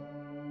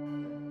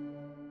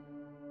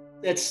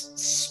 That's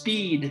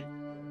speed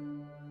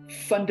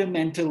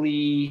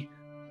fundamentally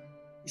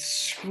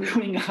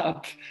screwing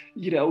up,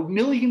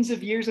 millions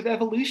of years of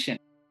evolution.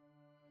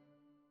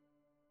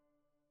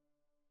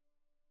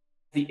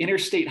 The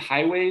interstate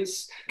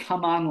highways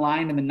come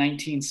online in the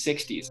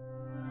 1960s.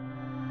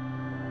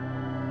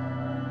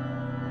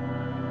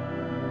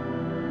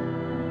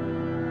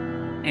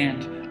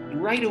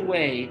 And right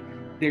away,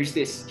 there's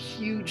this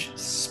huge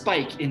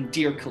spike in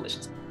deer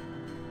collisions.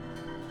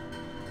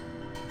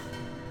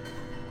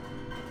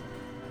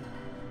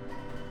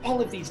 All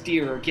of these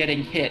deer are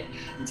getting hit.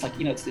 It's like,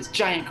 it's this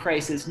giant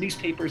crisis.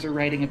 Newspapers are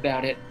writing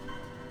about it.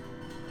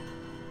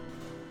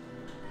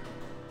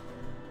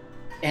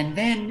 And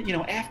then,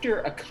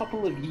 after a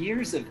couple of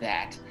years of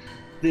that,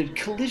 the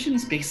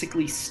collisions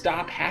basically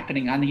stop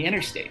happening on the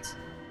interstates.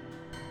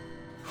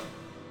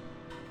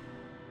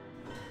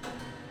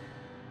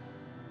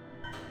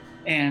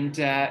 And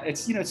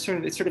it's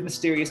sort of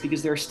mysterious,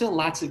 because there are still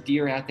lots of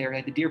deer out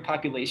there. The deer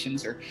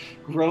populations are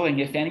growing,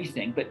 if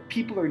anything, but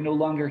people are no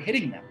longer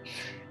hitting them.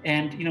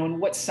 And and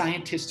what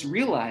scientists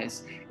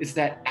realize is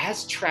that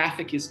as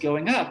traffic is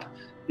going up,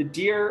 the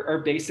deer are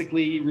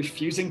basically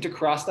refusing to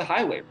cross the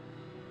highway.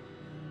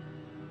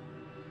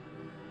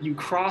 You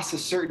cross a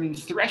certain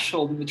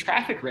threshold in the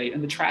traffic rate,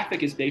 and the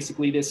traffic is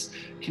basically this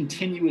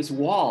continuous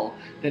wall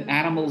that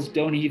animals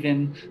don't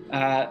even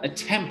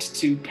attempt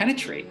to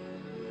penetrate.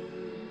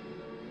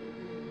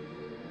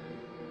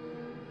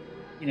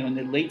 In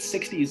the late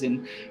 60s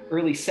and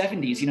early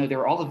 70s, there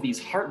were all of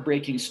these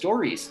heartbreaking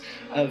stories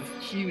of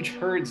huge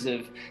herds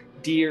of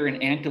deer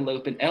and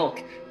antelope and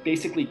elk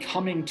basically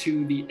coming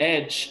to the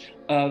edge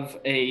of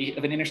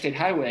an interstate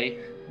highway,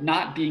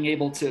 not being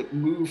able to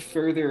move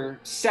further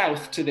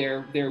south to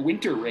their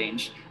winter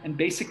range, and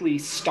basically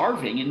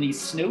starving in these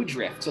snow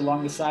drifts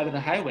along the side of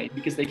the highway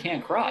because they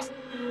can't cross.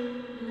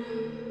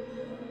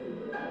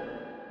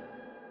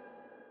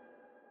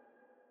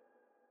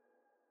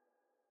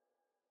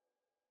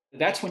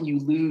 That's when you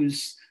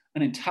lose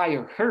an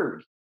entire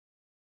herd.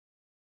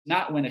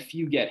 Not when a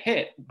few get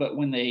hit, but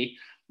when they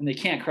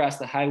can't cross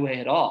the highway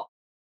at all.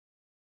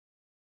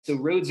 So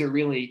roads are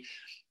really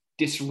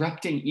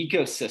disrupting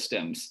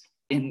ecosystems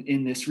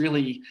in this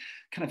really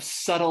kind of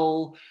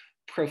subtle,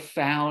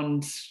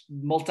 profound,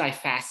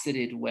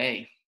 multifaceted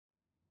way.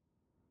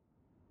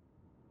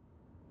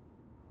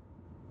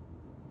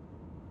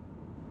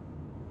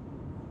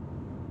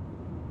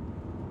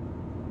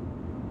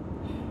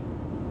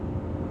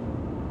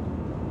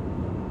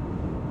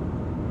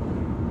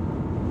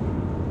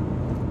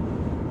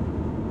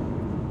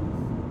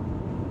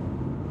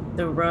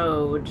 The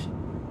road,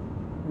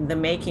 the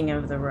making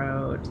of the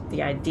road,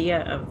 the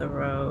idea of the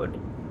road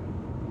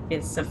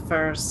is the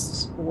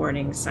first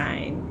warning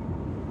sign.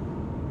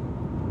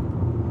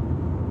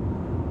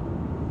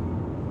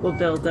 We'll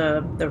build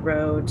the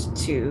road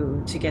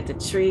to get the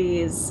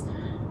trees,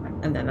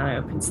 and then that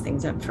opens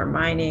things up for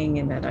mining,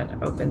 and then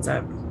it opens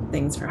up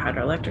things for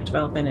hydroelectric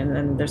development, and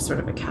then there's sort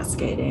of a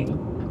cascading,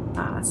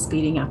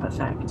 speeding up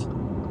effect.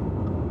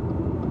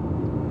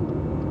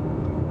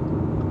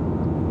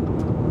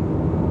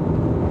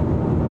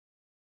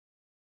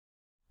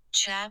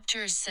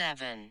 Chapter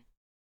 7.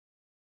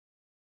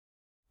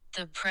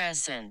 The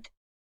Present.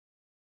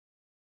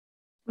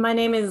 My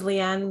name is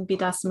Leanne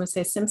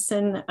Bidasmuse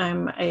Simpson.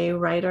 I'm a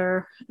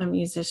writer, a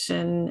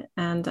musician,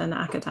 and an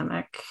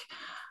academic.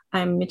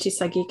 I'm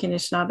Michi-Sagi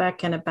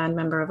Anishinabek and a band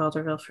member of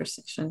Alderville First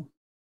Section.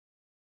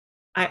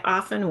 I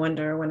often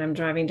wonder when I'm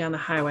driving down the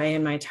highway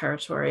in my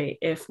territory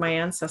if my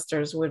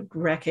ancestors would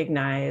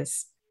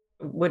recognize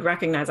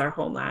our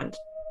homeland.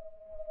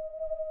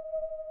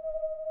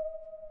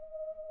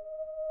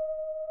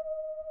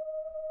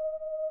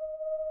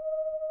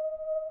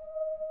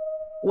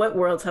 What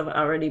worlds have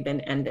already been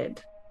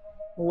ended?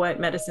 What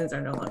medicines are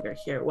no longer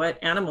here? What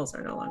animals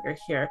are no longer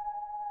here?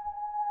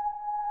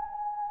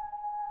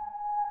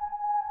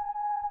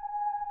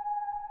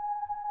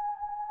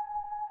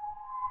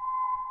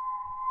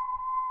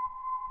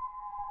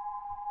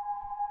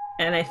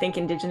 And I think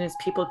Indigenous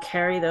people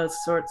carry those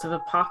sorts of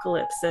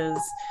apocalypses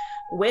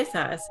with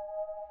us.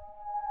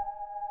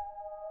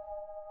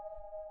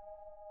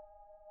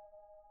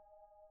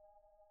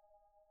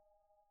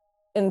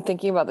 In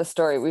thinking about the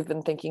story, we've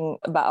been thinking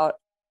about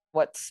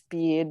what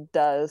speed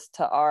does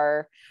to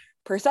our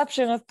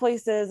perception of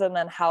places, and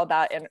then how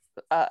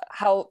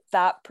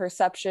that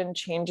perception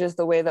changes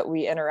the way that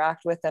we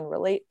interact with and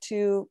relate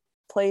to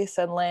place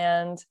and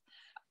land.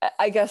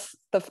 I guess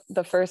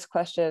the first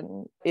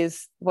question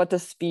is, what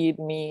does speed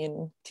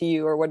mean to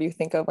you, or what do you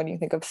think of when you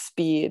think of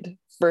speed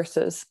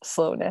versus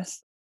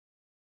slowness?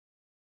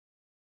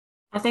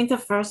 I think the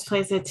first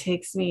place it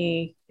takes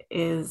me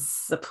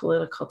is the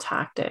political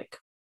tactic,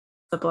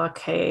 the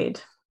blockade.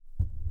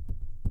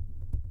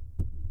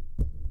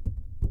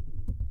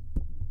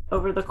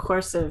 Over the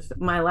course of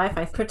my life,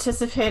 I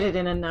participated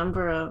in a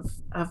number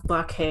of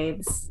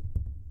blockades.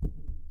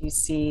 You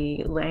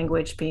see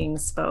language being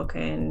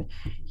spoken,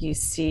 you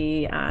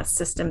see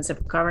systems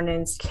of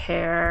governance,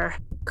 care,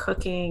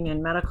 cooking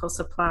and medical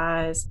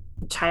supplies,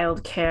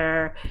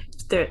 childcare.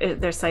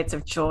 They're sites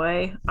of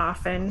joy,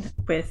 often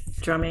with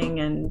drumming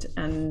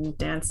and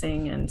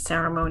dancing and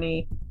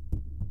ceremony.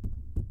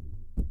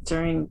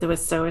 During the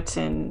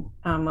Wet'suwet'en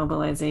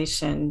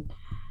mobilization,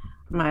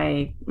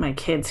 my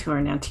kids, who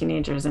are now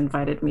teenagers,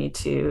 invited me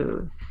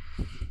to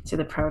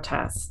the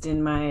protest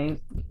in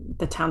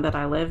the town that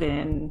I live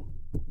in.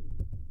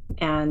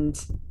 And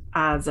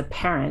as a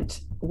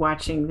parent,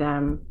 watching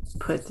them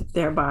put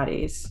their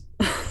bodies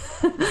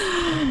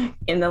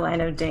in the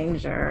line of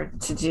danger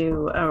to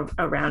do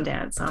a round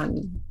dance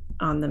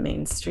on the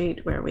main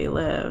street where we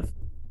live,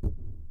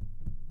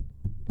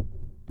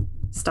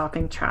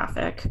 stopping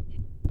traffic,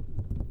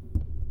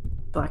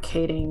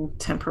 blockading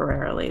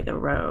temporarily the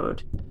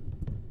road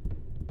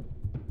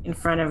in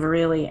front of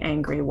really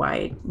angry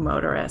white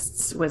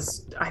motorists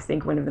was, I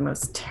think, one of the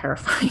most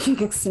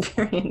terrifying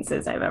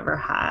experiences I've ever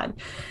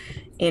had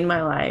in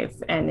my life,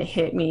 and it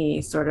hit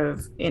me sort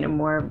of in a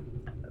more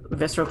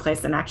visceral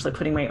place than actually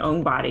putting my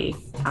own body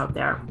out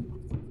there.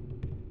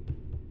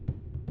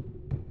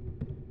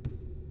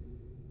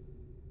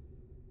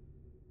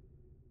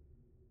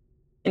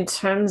 In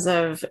terms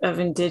of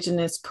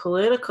Indigenous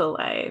political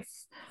life,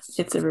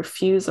 it's a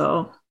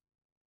refusal.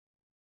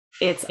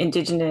 It's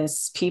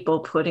Indigenous people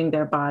putting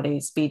their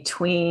bodies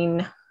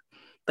between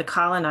the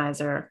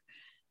colonizer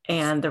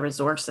and the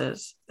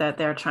resources that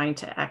they're trying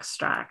to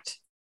extract.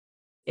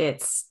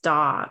 It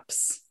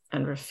stops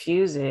and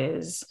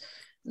refuses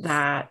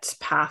that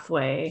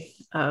pathway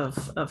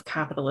of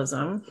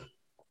capitalism.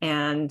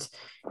 And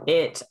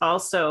it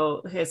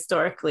also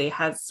historically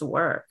has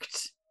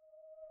worked.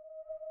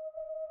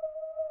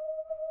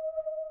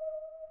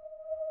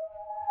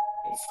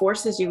 It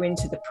forces you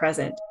into the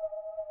present.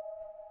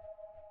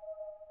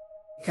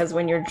 Because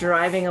when you're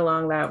driving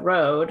along that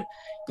road,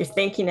 you're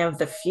thinking of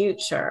the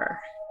future.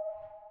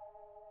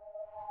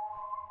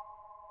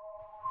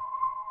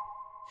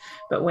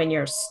 But when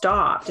you're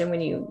stopped and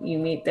when you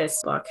meet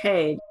this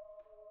blockade,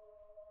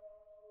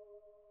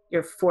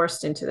 you're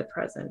forced into the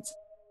present.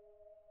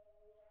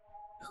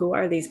 Who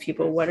are these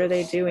people? What are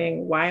they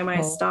doing? Why am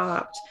I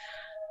stopped?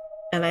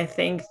 And I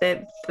think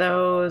that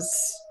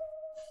those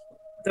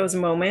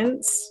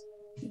moments,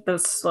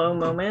 those slow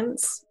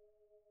moments,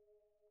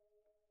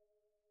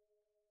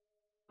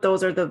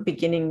 those are the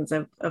beginnings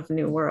of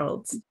new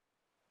worlds.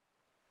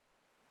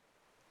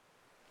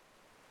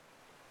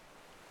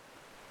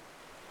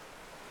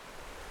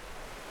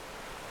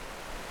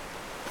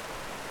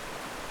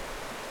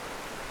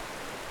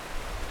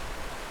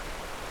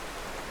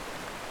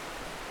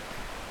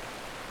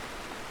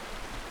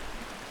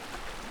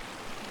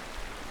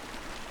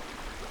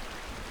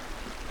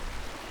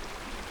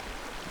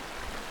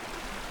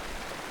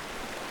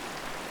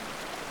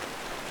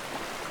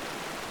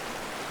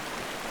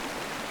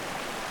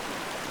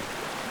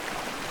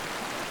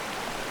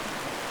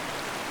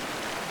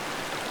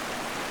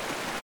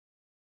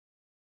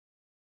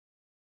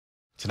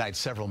 Tonight,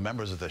 several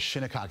members of the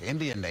Shinnecock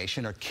Indian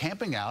Nation are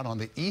camping out on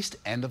the east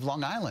end of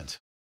Long Island.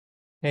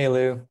 Hey,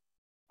 Lou.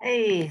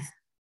 Hey,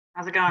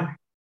 how's it going?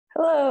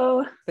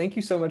 Hello. Thank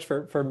you so much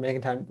for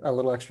making time, a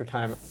little extra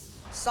time.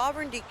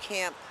 Sovereignty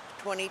Camp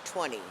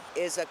 2020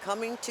 is a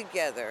coming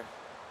together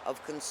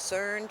of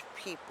concerned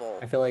people.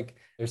 I feel like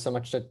there's so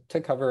much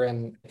to cover,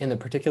 and in the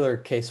particular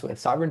case with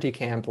Sovereignty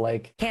Camp,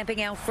 like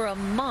camping out for a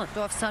month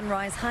off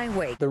Sunrise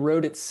Highway. The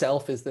road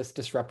itself is this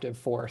disruptive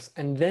force,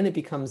 and then it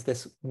becomes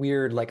this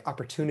weird like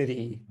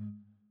opportunity.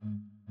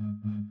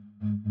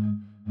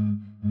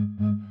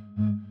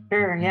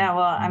 Sure, yeah,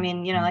 well, I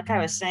mean, like I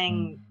was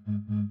saying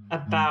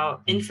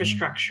about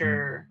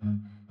infrastructure,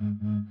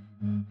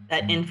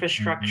 that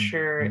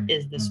infrastructure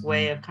is this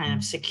way of kind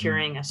of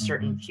securing a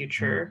certain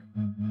future.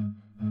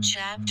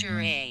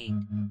 Chapter 8.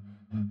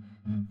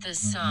 The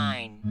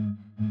Sign.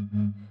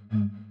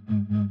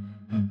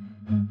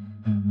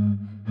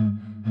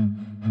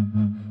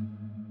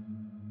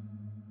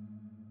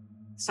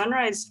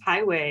 Sunrise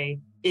Highway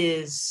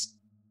is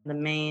the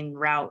main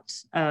route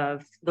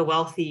of the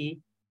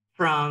wealthy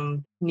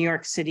from New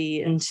York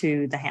City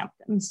into the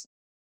Hamptons.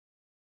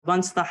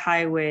 Once the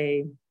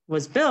highway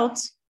was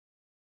built,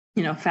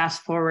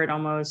 fast forward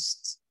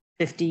almost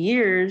 50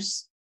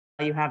 years,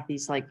 you have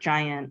these like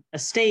giant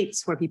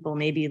estates where people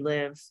maybe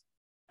live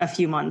a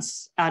few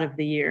months out of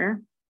the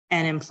year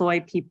and employ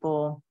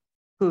people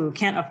who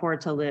can't afford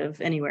to live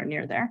anywhere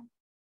near there.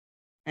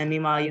 And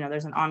meanwhile,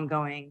 there's an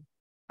ongoing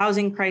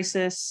housing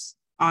crisis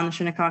on the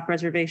Shinnecock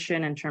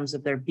Reservation in terms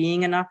of there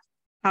being enough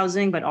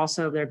housing, but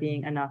also there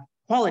being enough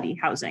quality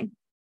housing.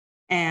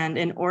 And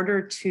in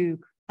order to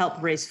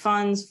help raise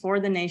funds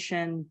for the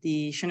nation,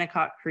 the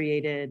Shinnecock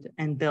created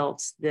and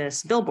built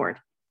this billboard.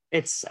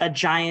 It's a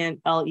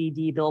giant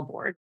LED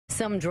billboard.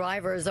 Some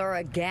drivers are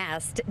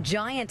aghast.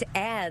 Giant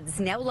ads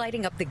now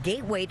lighting up the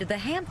gateway to the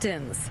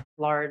Hamptons.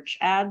 Large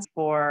ads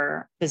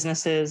for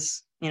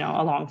businesses,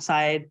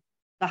 alongside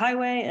the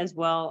highway, as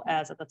well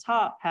as at the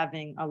top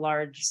having a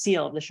large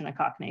seal of the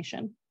Shinnecock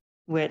Nation,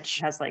 which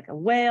has like a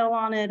whale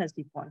on it, has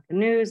people in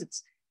canoes.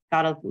 It's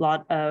got a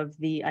lot of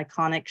the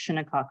iconic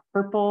Shinnecock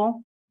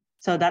purple.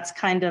 So that's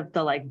kind of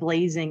the like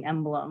blazing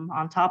emblem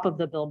on top of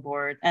the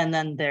billboard. And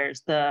then there's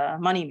the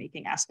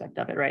money-making aspect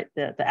of it, right?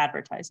 The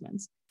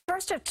advertisements.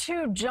 First of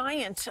two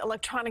giant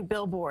electronic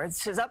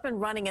billboards is up and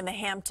running in the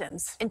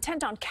Hamptons,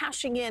 intent on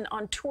cashing in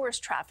on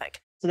tourist traffic.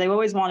 So they've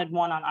always wanted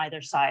one on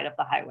either side of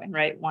the highway,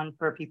 right? One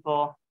for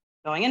people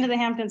going into the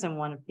Hamptons and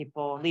one of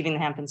people leaving the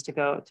Hamptons to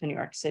go to New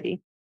York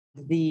City.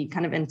 The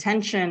kind of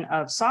intention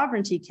of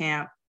Sovereignty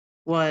Camp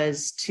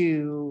was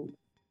to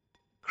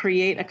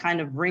create a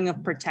kind of ring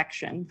of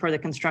protection for the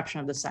construction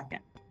of the second.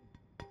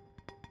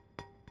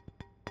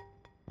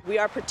 We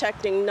are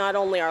protecting not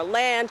only our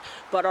land,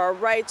 but our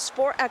rights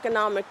for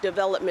economic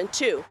development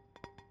too.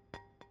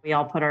 We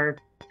all put our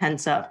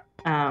tents up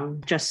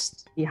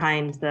just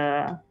behind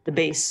the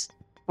base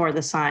for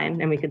the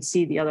sign, and we could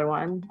see the other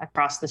one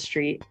across the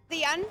street.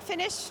 The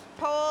unfinished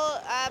pole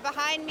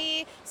behind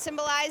me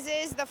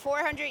symbolizes the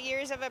 400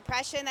 years of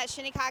oppression that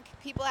Shinnecock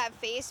people have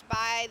faced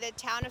by the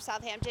town of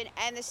Southampton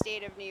and the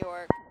state of New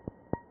York.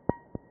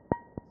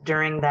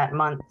 During that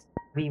month,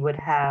 we would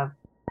have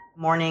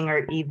morning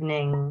or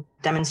evening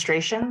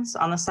demonstrations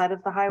on the side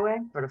of the highway,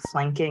 sort of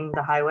flanking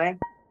the highway.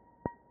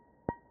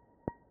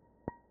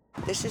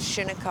 This is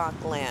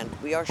Shinnecock land.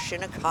 We are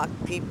Shinnecock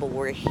people.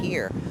 We're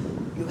here.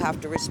 You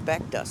have to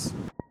respect us.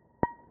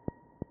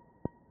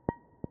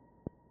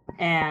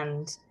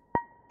 And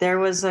there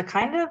was a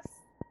kind of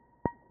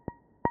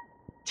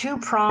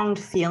two-pronged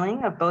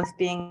feeling of both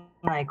being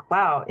like,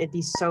 wow, it'd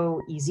be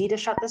so easy to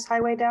shut this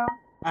highway down.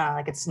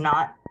 Like it's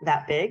not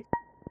that big.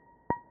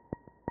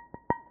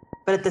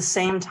 But at the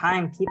same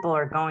time, people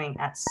are going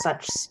at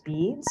such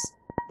speeds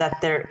that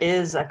there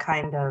is a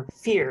kind of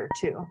fear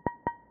too.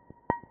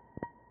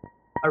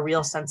 A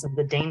real sense of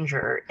the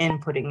danger in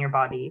putting your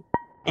body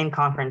in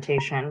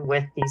confrontation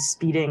with these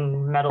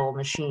speeding metal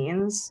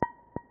machines.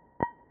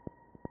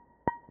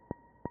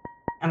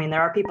 I mean,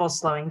 there are people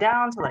slowing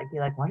down to like be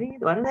like, what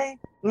are they,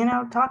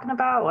 talking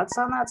about? What's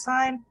on that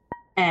sign?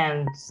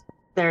 And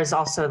there's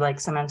also like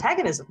some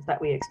antagonisms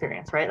that we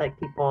experience, right? Like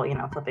people,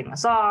 flipping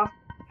us off,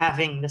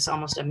 having this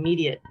almost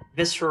immediate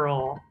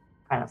visceral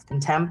kind of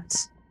contempt.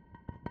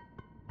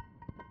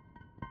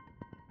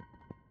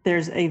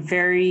 There's a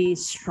very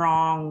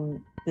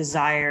strong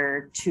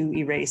desire to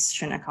erase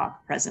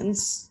Shinnecock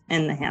presence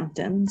in the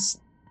Hamptons.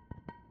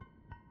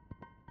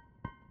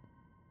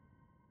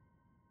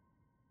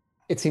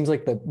 It seems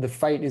like the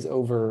fight is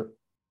over,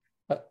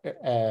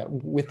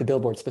 with the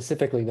billboard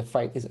specifically, the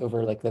fight is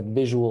over like the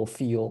visual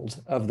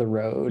field of the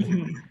road.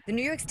 The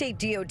New York State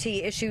DOT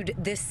issued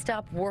this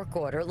stop work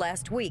order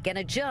last week, and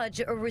a judge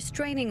a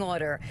restraining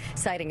order,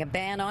 citing a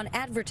ban on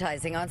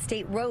advertising on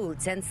state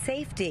roads and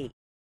safety.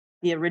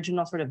 The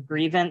original sort of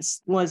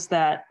grievance was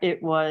that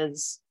it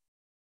was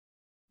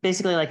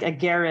basically like a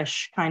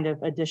garish kind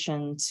of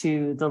addition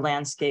to the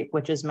landscape,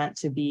 which is meant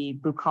to be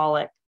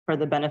bucolic for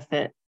the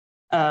benefit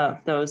of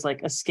those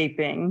like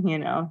escaping,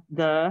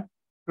 the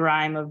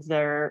grime of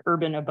their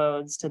urban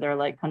abodes to their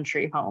like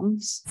country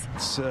homes.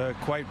 It's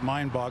quite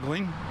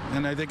mind-boggling,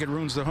 and I think it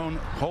ruins the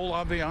whole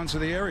ambiance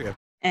of the area.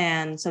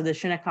 And so the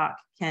Shinnecock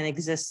can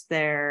exist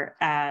there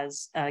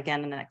as,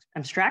 again, an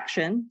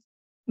abstraction,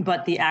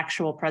 but the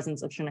actual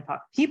presence of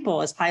Shinnecock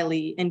people is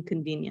highly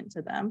inconvenient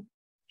to them.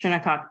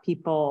 Shinnecock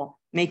people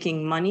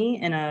making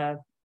money in a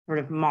sort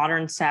of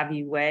modern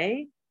savvy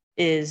way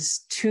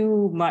is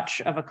too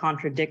much of a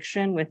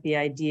contradiction with the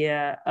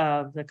idea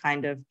of the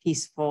kind of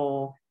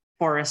peaceful,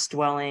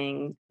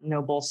 forest-dwelling,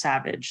 noble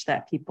savage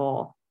that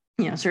people,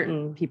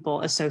 certain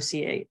people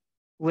associate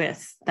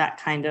with that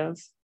kind of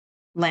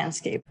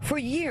landscape. For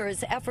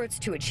years, efforts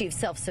to achieve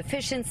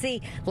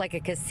self-sufficiency, like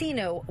a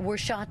casino, were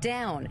shot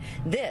down.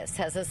 This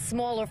has a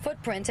smaller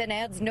footprint and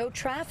adds no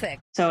traffic.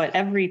 So at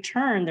every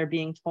turn, they're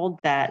being told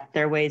that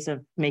their ways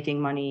of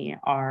making money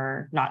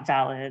are not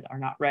valid, are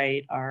not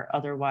right, are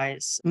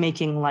otherwise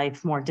making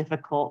life more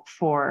difficult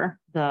for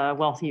the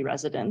wealthy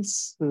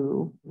residents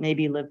who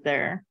maybe live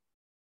there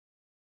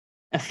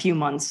a few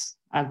months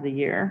of the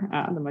year,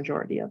 the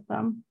majority of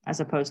them, as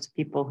opposed to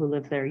people who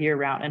live there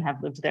year-round and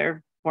have lived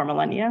there for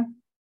millennia.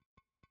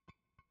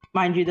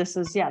 Mind you, this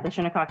is, the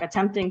Shinnecock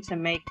attempting to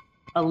make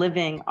a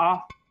living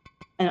off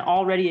an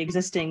already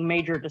existing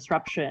major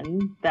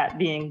disruption, that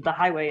being the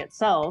highway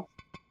itself,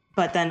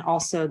 but then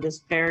also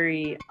this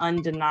very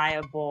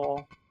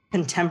undeniable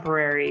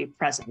contemporary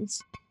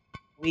presence.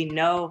 We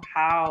know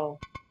how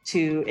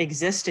to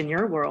exist in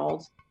your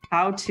world,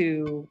 how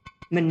to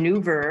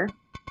maneuver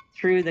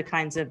through the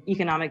kinds of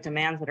economic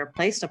demands that are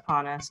placed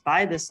upon us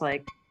by this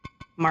like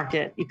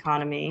market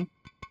economy,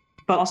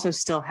 but also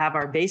still have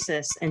our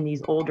basis in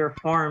these older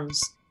forms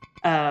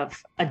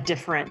of a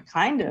different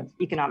kind of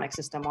economic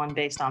system, one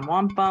based on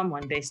wampum,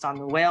 one based on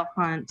the whale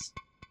hunt.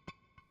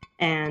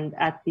 And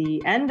at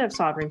the end of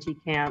Sovereignty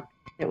Camp,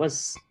 it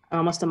was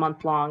almost a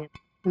month long,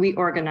 we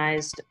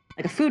organized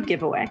like a food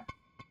giveaway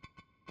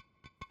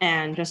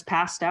and just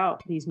passed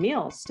out these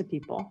meals to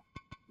people,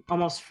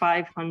 almost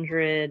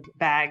 500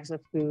 bags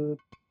of food.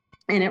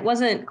 And it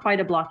wasn't quite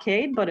a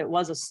blockade, but it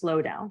was a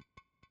slowdown.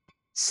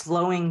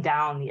 Slowing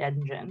down the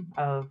engine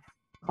of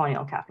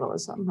colonial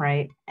capitalism,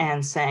 right?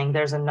 And saying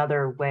there's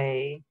another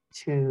way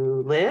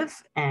to live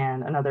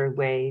and another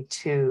way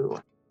to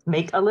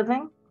make a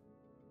living.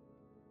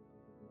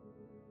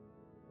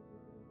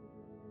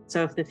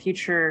 So if the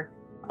future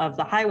of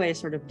the highway is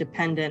sort of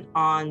dependent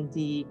on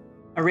the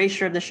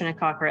erasure of the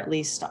Shinnecock, or at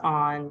least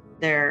on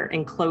their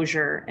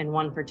enclosure in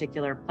one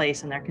particular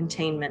place and their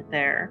containment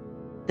there,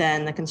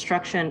 then the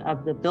construction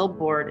of the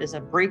billboard is a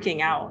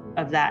breaking out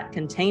of that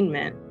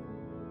containment,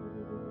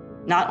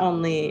 not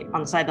only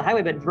on the side of the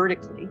highway, but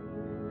vertically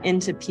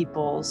into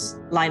people's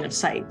line of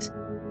sight.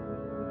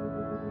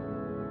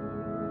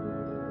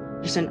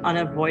 Just an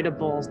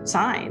unavoidable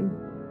sign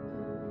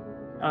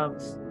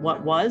of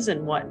what was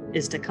and what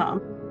is to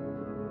come.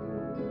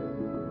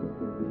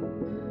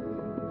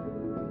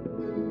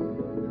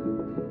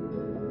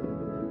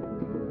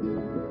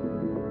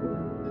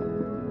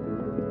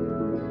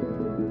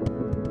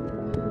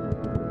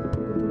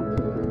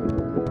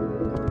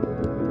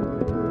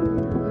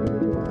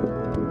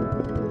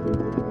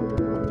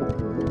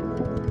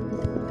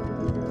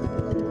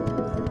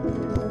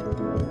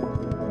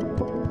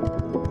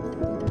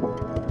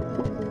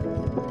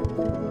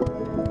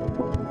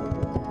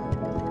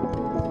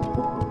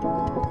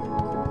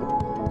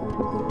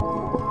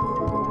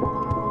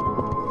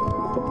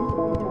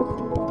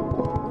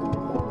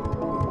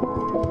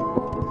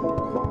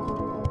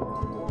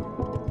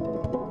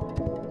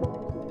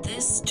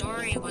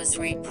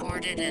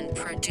 Reported and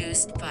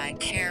produced by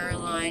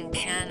Caroline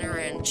Canner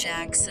and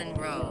Jackson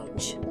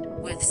Roach.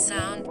 with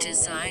sound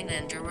design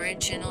and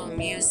original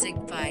music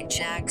by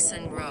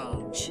Jackson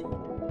Roach.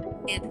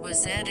 It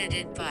was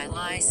edited by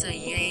Liza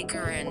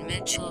Yeager and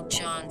Mitchell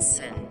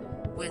Johnson,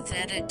 with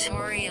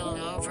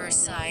editorial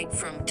oversight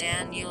from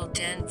Daniel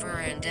Denver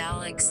and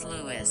Alex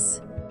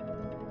Lewis.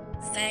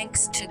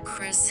 Thanks to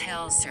Chris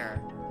Helzer,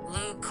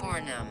 Lou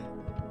Cornum,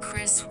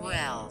 Chris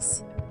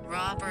Wells,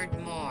 Robert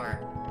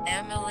Moore,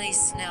 Emily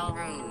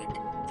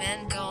Snellrud,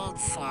 Ben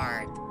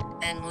Goldfarb,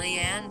 and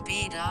Leanne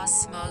Beat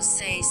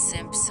Osmose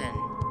Simpson.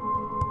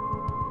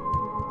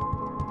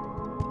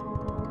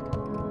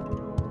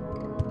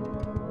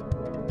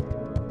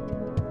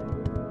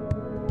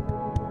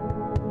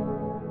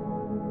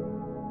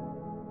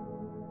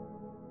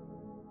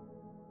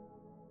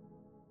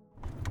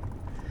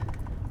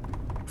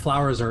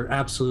 Flowers are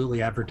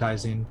absolutely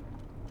advertising.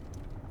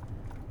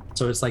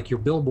 So it's like your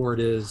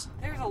billboard is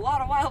There's a lot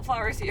of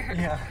wildflowers here.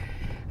 Yeah.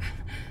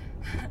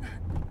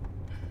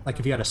 like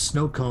if you had a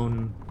snow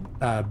cone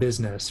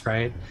business,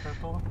 right?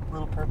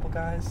 Little purple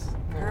guys,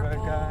 little red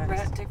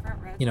guys.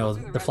 Different red. You know,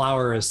 the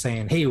flower is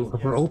saying, "Hey,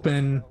 we're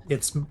open.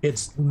 It's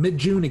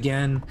mid-June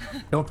again.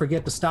 Don't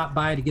forget to stop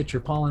by to get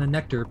your pollen and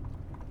nectar."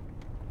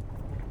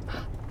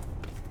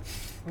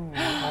 Ooh,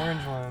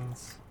 orange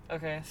ones.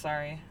 Okay,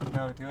 sorry.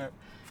 No, do it.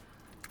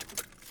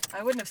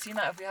 I wouldn't have seen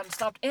that if we hadn't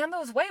stopped. And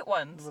those white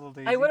ones. Little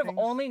daisy I would have things?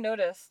 only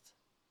noticed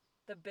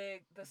the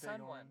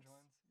sun ones.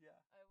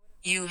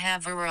 You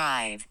have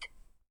arrived.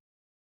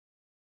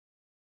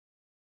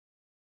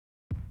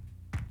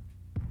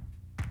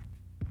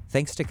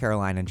 Thanks to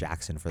Caroline and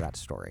Jackson for that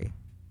story.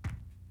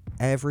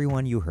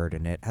 Everyone you heard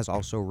in it has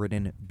also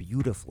written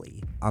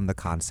beautifully on the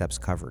concepts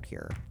covered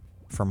here,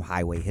 from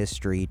highway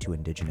history to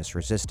indigenous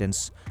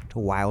resistance to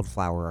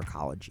wildflower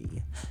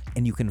ecology,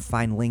 and you can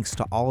find links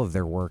to all of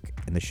their work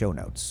in the show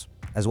notes,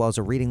 as well as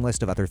a reading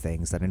list of other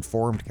things that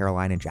informed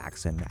Caroline and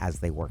Jackson as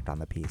they worked on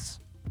the piece.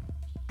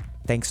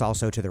 Thanks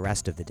also to the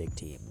rest of the Dig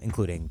team,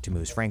 including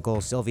Tamuz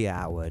Frankel, Sylvia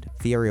Atwood,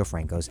 Fiorio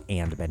Francos,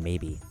 and Ben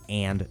Mabey,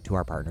 and to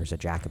our partners at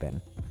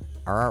Jacobin.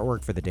 Our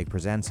artwork for The Dig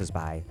Presents is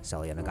by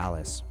Celia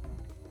Nogales.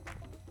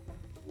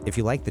 If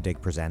you like The Dig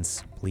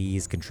Presents,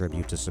 please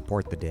contribute to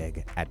support The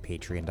Dig at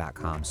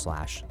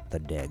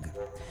patreon.com/thedig.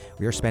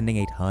 We are spending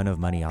a ton of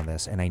money on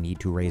this, and I need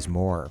to raise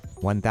more,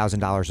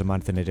 $1,000 a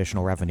month in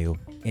additional revenue,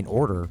 in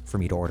order for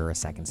me to order a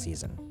second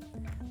season.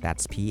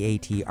 That's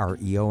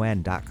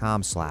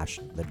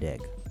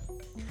patreon.com/thedig.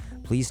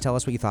 Please tell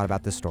us what you thought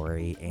about this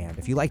story, and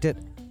if you liked it,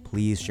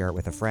 please share it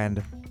with a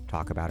friend,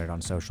 talk about it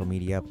on social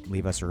media,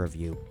 leave us a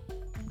review,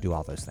 do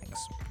all those things.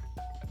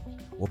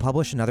 We'll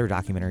publish another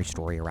documentary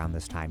story around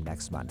this time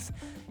next month.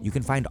 You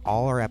can find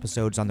all our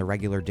episodes on the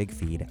regular Dig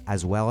feed,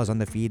 as well as on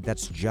the feed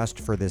that's just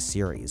for this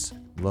series.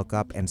 Look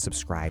up and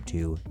subscribe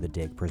to The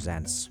Dig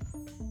Presents.